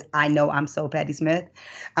context because I know I'm so Patti Smith.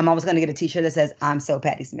 I'm always going to get a t-shirt that says I'm so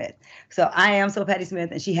Patti Smith. So I am so Patti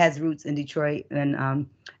Smith, and she has roots in Detroit, and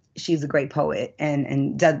she's a great poet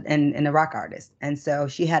and a rock artist. And so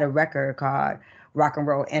she had a record called Rock and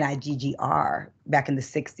Roll Nigger back in the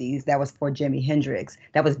 60s. That was for Jimi Hendrix.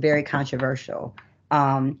 That was very controversial.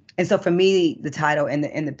 And so for me, the title and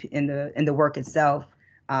the work itself,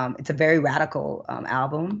 it's a very radical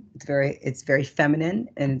album. It's very feminine,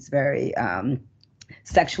 and it's very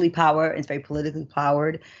sexually powered. It's very politically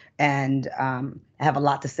powered, and I have a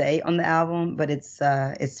lot to say on the album. But it's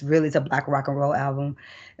a Black rock and roll album,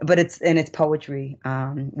 but it's poetry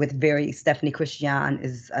with Stephanie Christian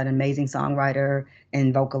is an amazing songwriter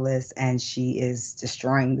and vocalist, and she is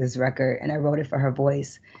destroying this record. And I wrote it for her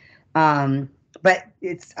voice. But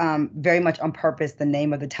it's very much on purpose. The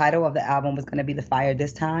name of the title of the album was going to be The Fire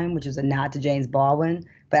This Time, which was a nod to James Baldwin,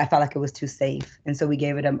 but I felt like it was too safe. And so we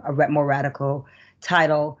gave it a more radical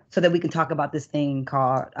title so that we can talk about this thing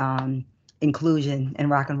called inclusion in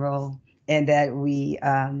rock and roll, and that we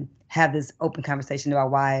have this open conversation about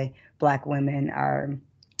why Black women are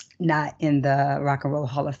not in the Rock and Roll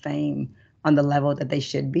Hall of Fame on the level that they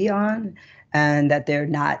should be on, and that they're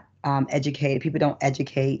not educated. People don't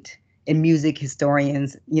educate in music,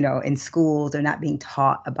 historians, in schools, they're not being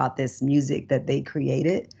taught about this music that they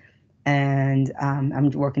created. And I'm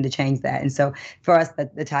working to change that. And so for us,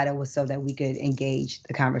 the title was so that we could engage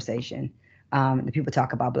the conversation. The people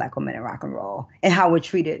talk about Black women in rock and roll and how we're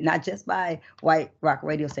treated, not just by white rock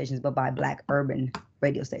radio stations, but by Black urban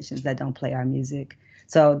radio stations that don't play our music.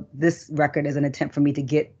 So this record is an attempt for me to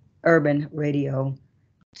get urban radio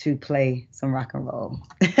to play some rock and roll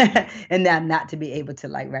and then not to be able to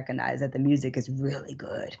recognize that the music is really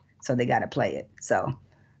good. So they got to play it. So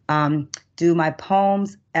do my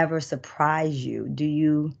poems ever surprise you? Do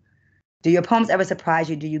your poems ever surprise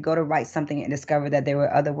you? Do you go to write something and discover that there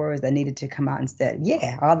were other words that needed to come out instead?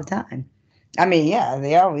 Yeah, all the time. I mean, yeah,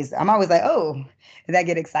 I'm always like, oh, and I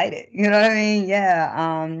get excited. You know what I mean?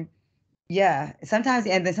 Yeah. Yeah, sometimes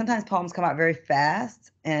poems come out very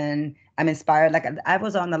fast and I'm inspired. Like I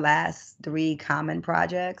was on the last 3 Common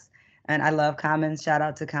projects and I love Common. Shout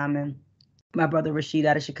out to Common. My brother Rashid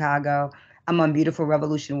out of Chicago. I'm on Beautiful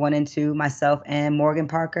Revolution 1 and 2, myself and Morgan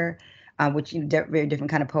Parker, which very different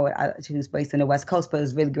kind of poet who's based in the West Coast, but it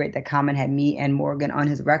was really great that Common had me and Morgan on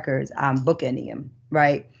his records, bookending him,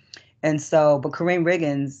 right? And so, but Kareem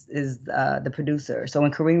Riggins is the producer. So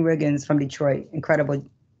when Kareem Riggins from Detroit, incredible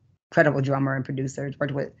drummer and producer,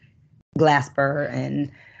 worked with Glasper and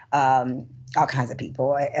all kinds of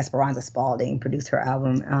people. Esperanza Spalding produced her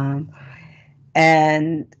album.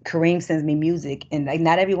 And Kareem sends me music, and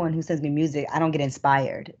not everyone who sends me music, I don't get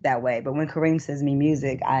inspired that way. But when Kareem sends me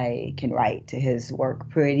music, I can write to his work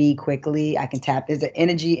pretty quickly. I can tap. There's an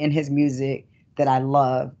energy in his music that I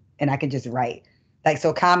love, and I can just write.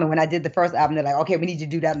 So Common, when I did the first album, they're like, okay, we need you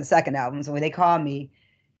to do that in the second album. So when they called me,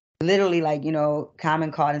 literally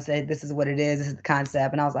Common called and said, this is what it is, this is the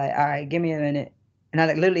concept. And I was like, all right, give me a minute. And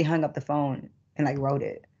I literally hung up the phone and wrote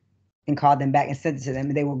it and called them back and sent it to them,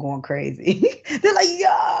 and they were going crazy. They're like,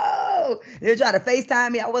 yo, they're trying to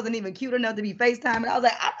FaceTime me. I wasn't even cute enough to be FaceTiming. I was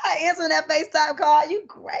like, I'm not answering that FaceTime call. You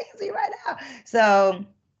crazy right now. So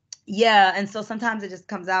yeah, and so sometimes it just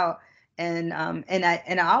comes out, and I'm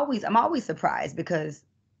always surprised because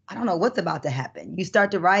I don't know what's about to happen. You start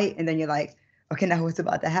to write and then you're like, okay, now what's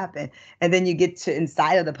about to happen? And then you get to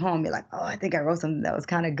inside of the poem, you're like, oh, I think I wrote something that was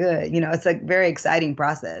kind of good. It's a very exciting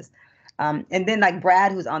process. And then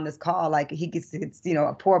Brad, who's on this call, he gets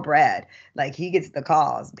a poor Brad, he gets the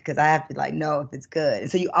calls because I have to know if it's good.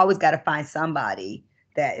 And so you always got to find somebody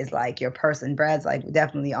that is your person. Brad's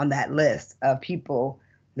definitely on that list of people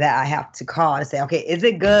that I have to call to say, okay, is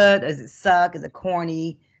it good? Does it suck? Is it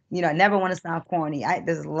corny? I never want to sound corny.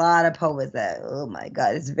 There's a lot of poets that, oh my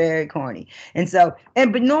God, it's very corny. And so,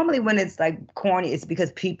 but normally when it's corny, it's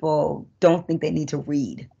because people don't think they need to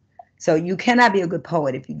read. So you cannot be a good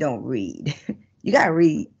poet if you don't read. You got to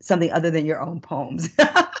read something other than your own poems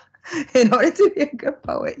in order to be a good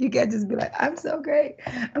poet. You can't just be like, I'm so great,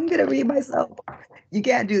 I'm going to read myself. You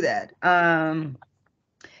can't do that.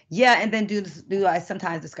 Yeah, and then do I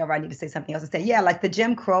sometimes discover I need to say something else instead? Yeah, the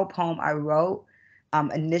Jim Crow poem I wrote,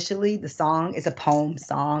 initially, the song is a poem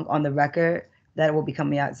song on the record that will be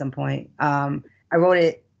coming out at some point. I wrote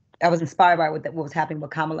it, I was inspired by what was happening with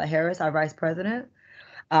Kamala Harris, our vice president,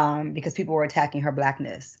 because people were attacking her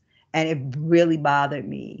Blackness. And it really bothered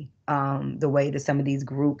me, the way that some of these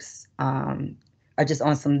groups are just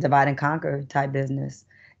on some divide and conquer type business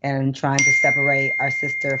and trying to separate our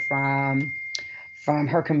sister from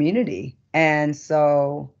her community. And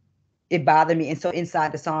so it bothered me. And so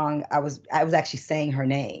inside the song, I was actually saying her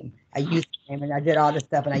name. I used her name and I did all this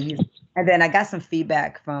stuff and then I got some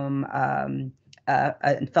feedback from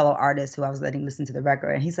a fellow artist who I was letting listen to the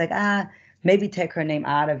record. And he's like, maybe take her name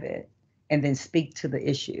out of it and then speak to the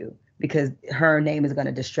issue, because her name is going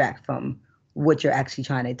to distract from what you're actually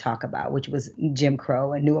trying to talk about, which was Jim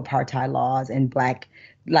Crow and new apartheid laws and Black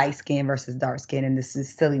light skin versus dark skin. And this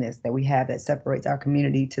is silliness that we have that separates our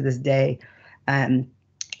community to this day. And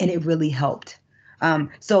it really helped.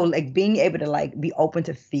 So being able to be open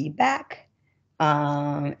to feedback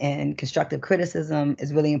and constructive criticism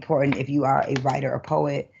is really important if you are a writer or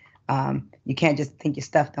poet. You can't just think your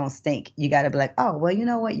stuff don't stink. You got to be like, oh, well, you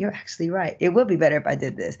know what? You're actually right. It would be better if I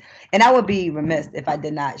did this. And I would be remiss if I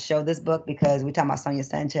did not show this book, because we're talking about Sonia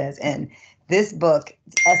Sanchez. And this book,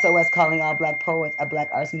 SOS Calling All Black Poets, a Black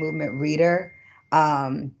Arts Movement Reader,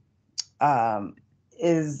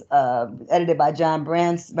 is edited by John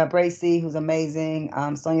Bracy, who's amazing,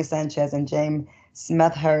 Sonia Sanchez and James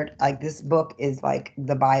Smethurst. Like, this book is like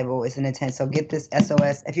the Bible. It's an intense. So get this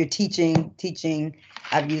SOS. If you're teaching,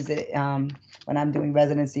 I've used it when I'm doing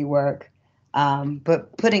residency work,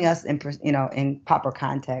 but putting us in, in proper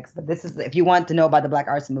context. But this is, if you want to know about the Black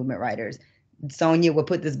Arts Movement writers, Sonia will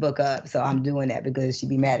put this book up. So I'm doing that because she'd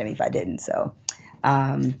be mad at me if I didn't. So,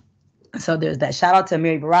 so there's that. Shout out to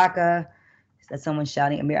Amiri Baraka. That's someone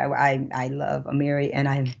shouting. Amiri, I love Amiri,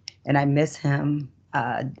 and I miss him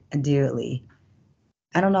dearly.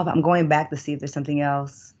 I don't know if I'm going back to see if there's something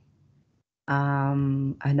else.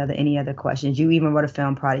 Any other questions? You even wrote a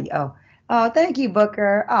film, Prodigy. Oh, thank you,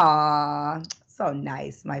 Booker. Aw, so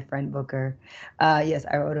nice, my friend Booker. Yes,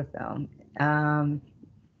 I wrote a film.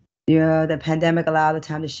 The pandemic allowed the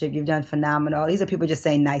time to shift. You've done phenomenal. These are people just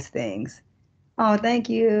saying nice things. Oh, thank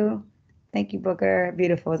you. Thank you, Booker.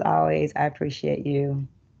 Beautiful as always. I appreciate you.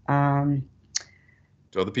 Do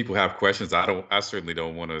other people have questions? I certainly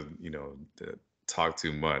don't want to talk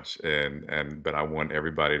too much, but I want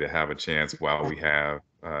everybody to have a chance while we have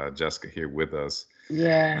Jessica here with us.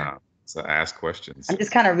 Yeah. So ask questions. I'm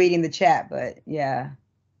just kind of reading the chat, but yeah,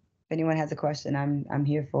 if anyone has a question, I'm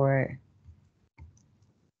here for it.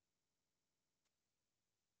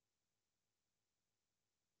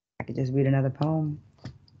 I could just read another poem.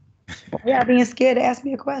 Yeah, being scared to ask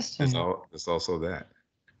me a question. It's also that.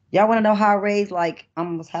 Y'all want to know how I raised like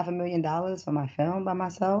almost $500,000 for my film by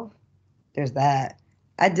myself? There's that.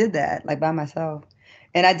 I did that like by myself,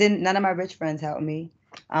 and none of my rich friends helped me.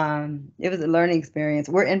 It was a learning experience.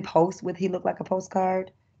 We're in post with He Looked Like a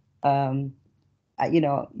Postcard. I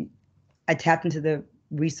tapped into the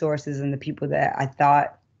resources and the people that I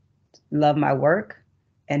thought loved my work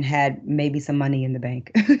and had maybe some money in the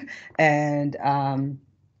bank. and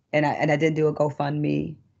I didn't do a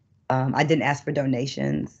GoFundMe. I didn't ask for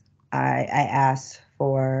donations. I asked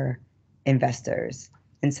for investors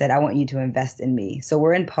and said, I want you to invest in me. So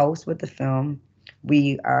we're in post with the film.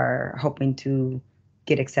 We are hoping to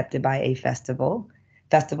get accepted by a festival.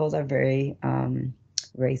 Festivals are very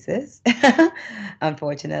racist,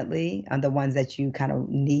 unfortunately. The ones that you kind of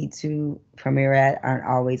need to premiere at aren't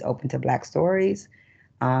always open to Black stories.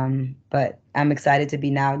 But I'm excited to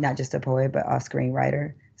be now not just a poet, but a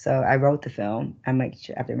screenwriter. So I wrote the film. I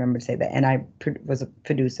have to remember to say that. And I was a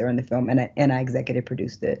producer in the film, and I executive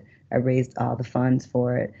produced it. I raised all the funds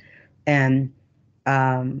for it. And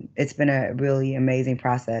it's been a really amazing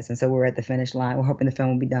process. And so we're at the finish line. We're hoping the film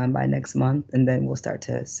will be done by next month, and then we'll start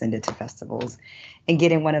to send it to festivals and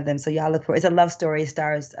get in one of them. So y'all look for it. It's a love story. It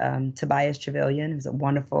stars Tobias Trevelyan, who's a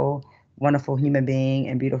wonderful, wonderful human being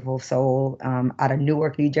and beautiful soul out of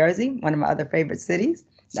Newark, New Jersey, one of my other favorite cities.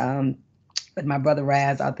 With my brother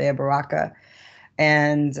Raz out there, Baraka.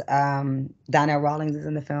 And Donnell Rawlings is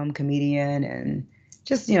in the film, comedian, and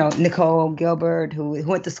just, Nicole Gilbert, who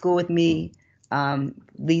went to school with me,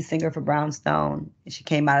 lead singer for Brownstone. She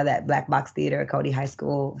came out of that Black Box Theater at Cody High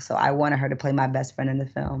School. So I wanted her to play my best friend in the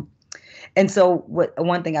film. And so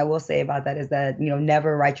one thing I will say about that is that,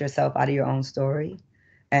 never write yourself out of your own story.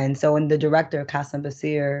 And so when the director, Qasim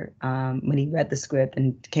Basir, when he read the script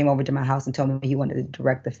and came over to my house and told me he wanted to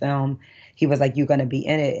direct the film, he was like, "You're going to be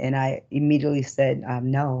in it." And I immediately said,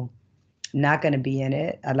 "No, not going to be in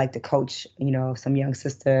it. I'd like to coach, some young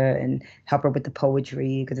sister and help her with the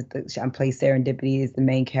poetry, because I play Serendipity as the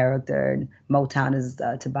main character, and Motown is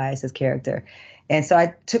Tobias's character." And so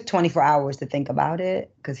I took 24 hours to think about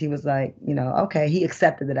it, because he was like, okay, he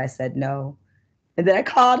accepted that I said no. And then I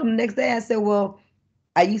called him the next day. I said, "Well,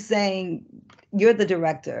 are you saying you're the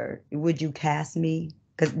director? Would you cast me?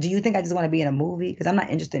 Because do you think I just want to be in a movie? Because I'm not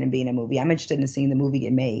interested in being in a movie. I'm interested in seeing the movie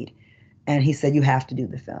get made." And he said, "You have to do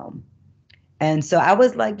the film." And so I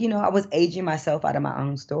was like, I was aging myself out of my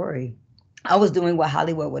own story. I was doing what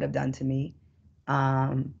Hollywood would have done to me.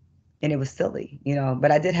 And it was silly,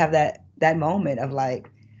 but I did have that moment of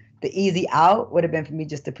like, the easy out would have been for me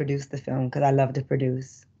just to produce the film, because I love to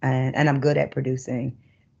produce and I'm good at producing.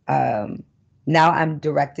 Now I'm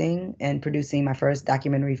directing and producing my first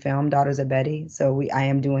documentary film, Daughters of Betty. So I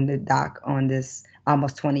am doing the doc on this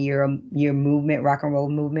almost 20-year movement, rock and roll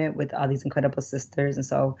movement, with all these incredible sisters. And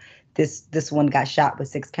so this one got shot with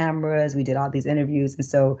 6 cameras. We did all these interviews. And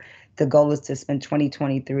so the goal is to spend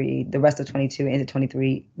 2023, the rest of 22 into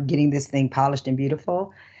 23, getting this thing polished and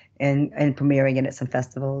beautiful. and premiering it at some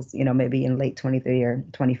festivals, maybe in late 23 or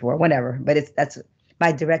 24, whatever. But that's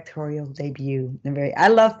my directorial debut. I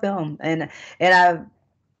love film, and I,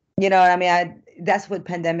 that's what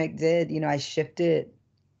pandemic did. I shifted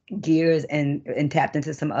gears and tapped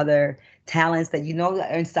into some other talents that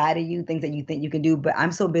are inside of you, things that you think you can do. But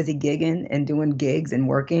I'm so busy gigging and doing gigs and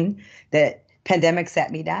working that pandemic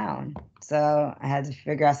sat me down. So I had to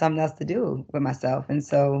figure out something else to do with myself. And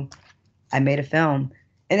so I made a film.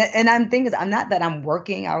 And I'm thinking, I'm not that I'm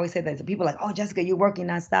working. I always say that to people like, oh, Jessica, you're working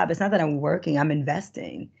nonstop. It's not that I'm working, I'm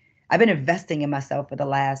investing. I've been investing in myself for the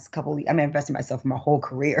last investing in myself for my whole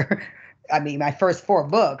career. I mean, my first 4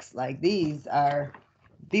 books, like these are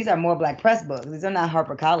more Black press books. These are not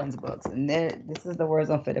HarperCollins books. And this is the words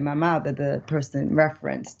don't fit in my mouth that the person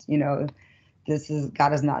referenced. This is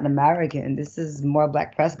God is Not an American. This is more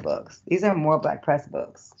Black press books. These are more Black press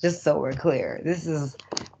books. Just so we're clear. This is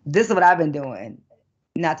what I've been doing.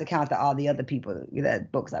 Not to count all the other people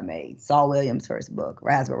that books I made. Saul Williams' first book,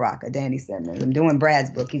 Raspberry Rocker, Danny Simmons. I'm doing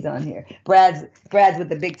Brad's book. He's on here. Brad's with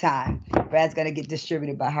the big time. Brad's gonna get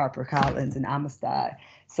distributed by HarperCollins and Amistad.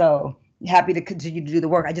 So happy to continue to do the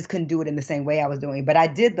work. I just couldn't do it in the same way I was doing. But I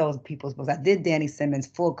did those people's books. I did Danny Simmons'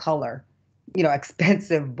 full color,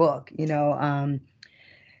 expensive book,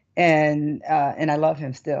 and I love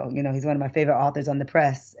him still. He's one of my favorite authors on the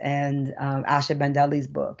press. And Asha Bandeli's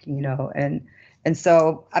book, and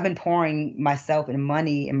so I've been pouring myself and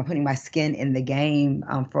money and putting my skin in the game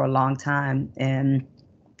for a long time, and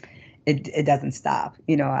it doesn't stop.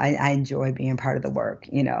 I enjoy being part of the work,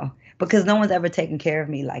 because no one's ever taken care of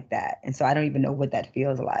me like that, and so I don't even know what that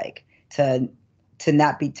feels like to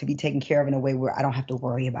be taken care of in a way where I don't have to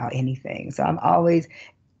worry about anything. So I'm always,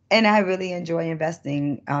 and I really enjoy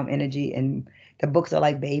investing energy, and the books are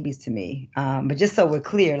like babies to me. But just so we're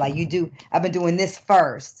clear, like I've been doing this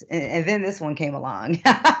first, and then this one came along.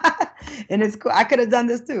 And it's cool. I could have done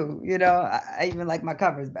this too. I even like my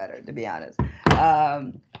covers better, to be honest.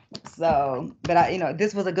 But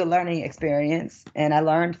this was a good learning experience, and I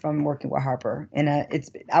learned from working with Harper. And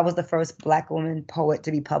I was the first Black woman poet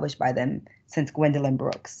to be published by them since Gwendolyn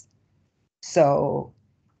Brooks. So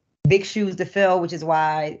big shoes to fill, which is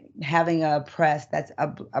why having a press that's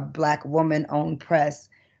a Black woman-owned press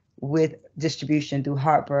with distribution through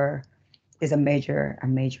Harper is a major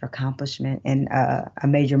accomplishment and a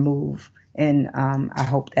major move. And I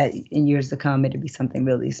hope that in years to come, it'll be something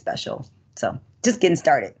really special. So just getting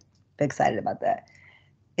started. Big excited about that.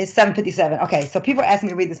 It's 7:57. Okay, so people are asking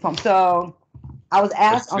me to read this poem. So I was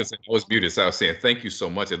asked. I was muted, so I was saying thank you so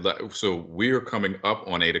much. So we're coming up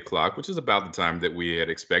on 8 o'clock, which is about the time that we had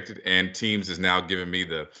expected. And Teams is now giving me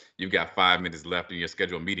you've got 5 minutes left in your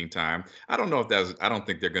scheduled meeting time. I don't know if I don't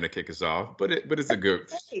think they're going to kick us off, but it's a good,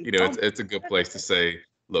 it's a good place to say,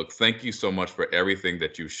 look, thank you so much for everything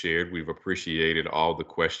that you shared. We've appreciated all the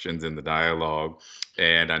questions and the dialogue.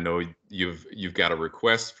 And I know you've got a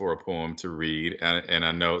request for a poem to read, and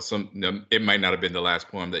I know it might not have been the last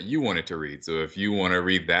poem that you wanted to read. So if you want to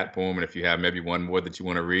read that poem, and if you have maybe one more that you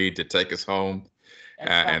want to read to take us home,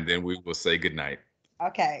 and then we will say goodnight.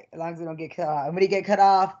 Okay, as long as we don't get cut off. When you get cut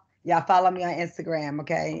off, y'all follow me on Instagram,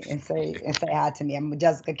 okay, and say hi to me. I'm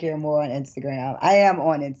Jessica Kira-Moore on Instagram. I am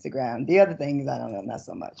on Instagram. The other things I don't know, not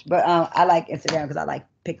so much, but I like Instagram because I like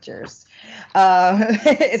pictures.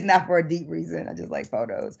 It's not for a deep reason. I just like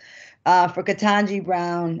photos. For Ketanji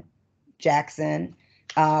Brown Jackson,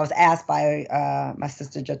 I was asked by my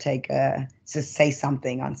sister Joteka to say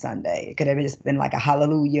something on Sunday. It could have just been like a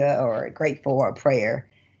hallelujah or a grateful or a prayer.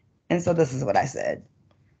 And so this is what I said.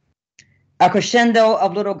 A crescendo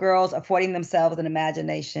of little girls affording themselves an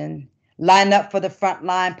imagination, line up for the front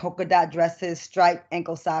line, polka dot dresses, striped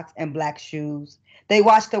ankle socks, and black shoes. They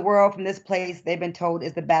watch the world from this place they've been told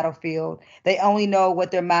is the battlefield. They only know what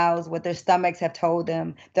their mouths, what their stomachs have told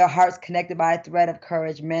them, their hearts connected by a thread of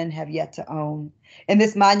courage men have yet to own. In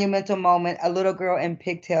this monumental moment, a little girl in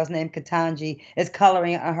pigtails named Ketanji is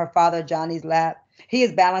coloring on her father Johnny's lap. He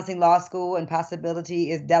is balancing law school, and possibility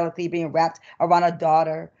is delicately being wrapped around a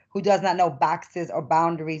daughter who does not know boxes or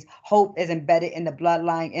boundaries. Hope is embedded in her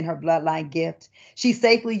bloodline gift. She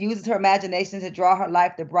safely uses her imagination to draw her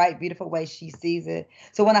life the bright, beautiful way she sees it.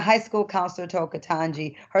 So when a high school counselor told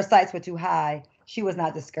Ketanji her sights were too high, she was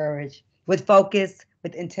not discouraged. With focus,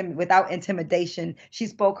 without intimidation, she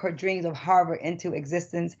spoke her dreams of Harvard into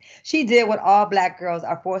existence. She did what all Black girls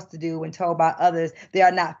are forced to do when told by others they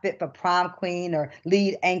are not fit for prom queen or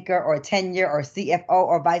lead anchor or tenure or CFO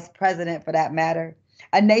or vice president for that matter.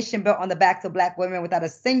 A nation built on the backs of Black women without a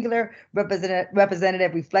singular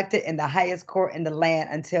representative reflected in the highest court in the land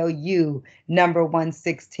until you, number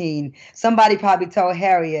 116. Somebody probably told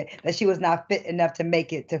Harriet that she was not fit enough to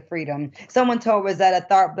make it to freedom. Someone told Rosetta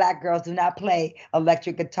Tharpe Black girls do not play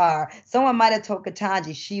electric guitar. Someone might have told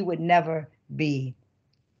Ketanji she would never be.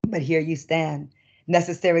 But here you stand.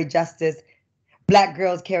 Necessary justice. Black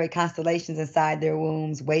girls carry constellations inside their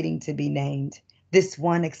wombs waiting to be named. This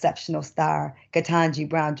one exceptional star, Ketanji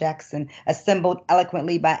Brown Jackson, assembled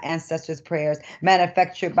eloquently by ancestors' prayers,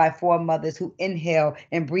 manufactured by foremothers who inhale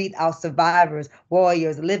and breathe out survivors,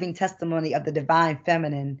 warriors, living testimony of the divine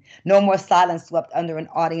feminine. No more silence swept under an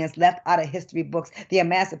audience, left out of history books, the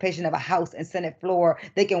emancipation of a House and Senate floor.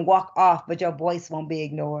 They can walk off, but your voice won't be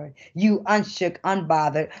ignored. You, unshook,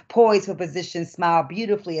 unbothered, poised for position, smile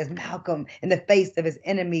beautifully as Malcolm in the face of his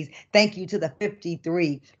enemies. Thank you to the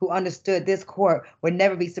 53 who understood this court would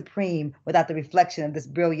never be supreme without the reflection of this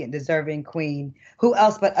brilliant, deserving queen. Who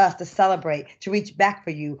else but us to celebrate, to reach back for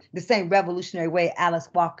you, the same revolutionary way Alice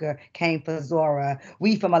Walker came for Zora.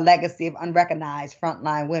 We from a legacy of unrecognized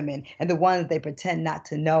frontline women, and the ones they pretend not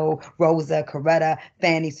to know: Rosa, Coretta,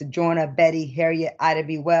 Fanny, Sojourner, Betty, Harriet, Ida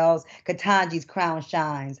B. Wells. Ketanji's crown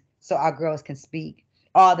shines so our girls can speak.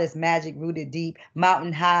 All this magic rooted deep,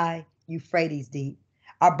 mountain high, Euphrates deep.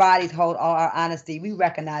 Our bodies hold all our honesty. We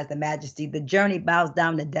recognize the majesty. The journey bows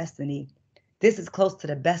down to destiny. This is close to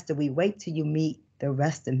the best of we. Wait till you meet the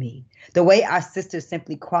rest of me. The way our sisters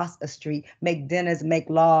simply cross a street, make dinners, make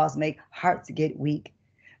laws, make hearts get weak.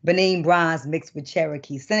 Benin bronze mixed with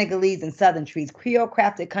Cherokee, Senegalese and Southern trees, Creole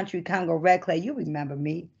crafted country Congo red clay. You remember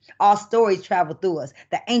me. All stories travel through us,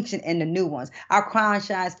 the ancient and the new ones. Our crown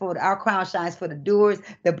shines for the doers,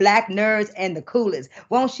 the Black nerds, and the coolest.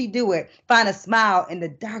 Won't she do it? Find a smile in the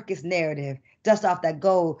darkest narrative. Dust off that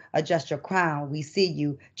gold, adjust your crown. We see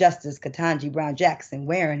you, Justice Ketanji Brown Jackson,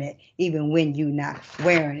 wearing it, even when you not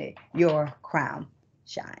wearing it. Your crown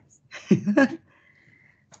shines.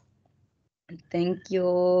 Thank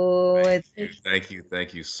you.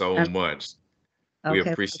 Thank you so much. We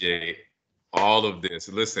appreciate all of this.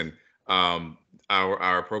 Listen,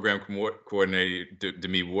 our program coordinator,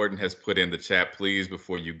 Demi Wharton, has put in the chat. Please,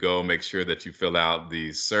 before you go, make sure that you fill out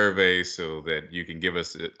the survey so that you can give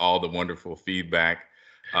us all the wonderful feedback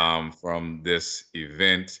from this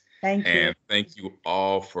event. Thank you. And thank you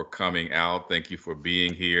all for coming out. Thank you for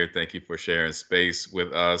being here. Thank you for sharing space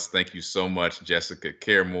with us. Thank you so much, Jessica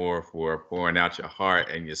Caremore, for pouring out your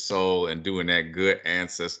heart and your soul and doing that good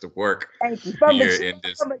ancestor work. Thank you. From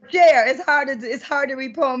a chair. It's hard to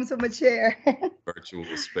read poems from a chair. Virtual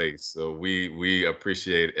space. So we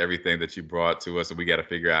appreciate everything that you brought to us, and we got to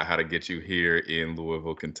figure out how to get you here in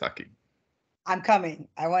Louisville, Kentucky. I'm coming.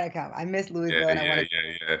 I want to come. I miss Louisville. Yeah.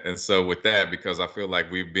 And so with that, because I feel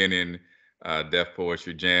like we've been in Def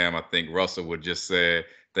Poetry Jam, I think Russell would just say,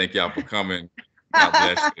 thank y'all for coming. God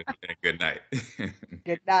bless you and good night.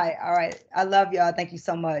 Good night. All right. I love y'all. Thank you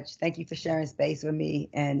so much. Thank you for sharing space with me.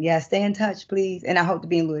 And yeah, stay in touch, please. And I hope to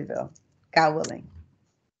be in Louisville, God willing.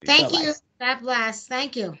 Thank you. God bless.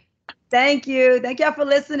 Thank you. Thank you. Thank y'all for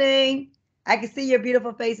listening. I can see your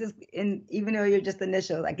beautiful faces, and even though you're just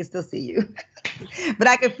initials, I can still see you. But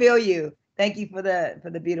I can feel you. Thank you for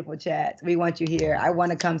the beautiful chats. We want you here. I want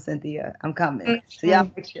to come, Cynthia. I'm coming. So y'all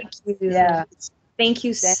make sure. Yeah. Thank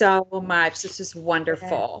you so much. This is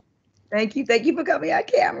wonderful. Thank you. Thank you for coming on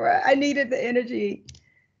camera. I needed the energy.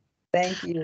 Thank you.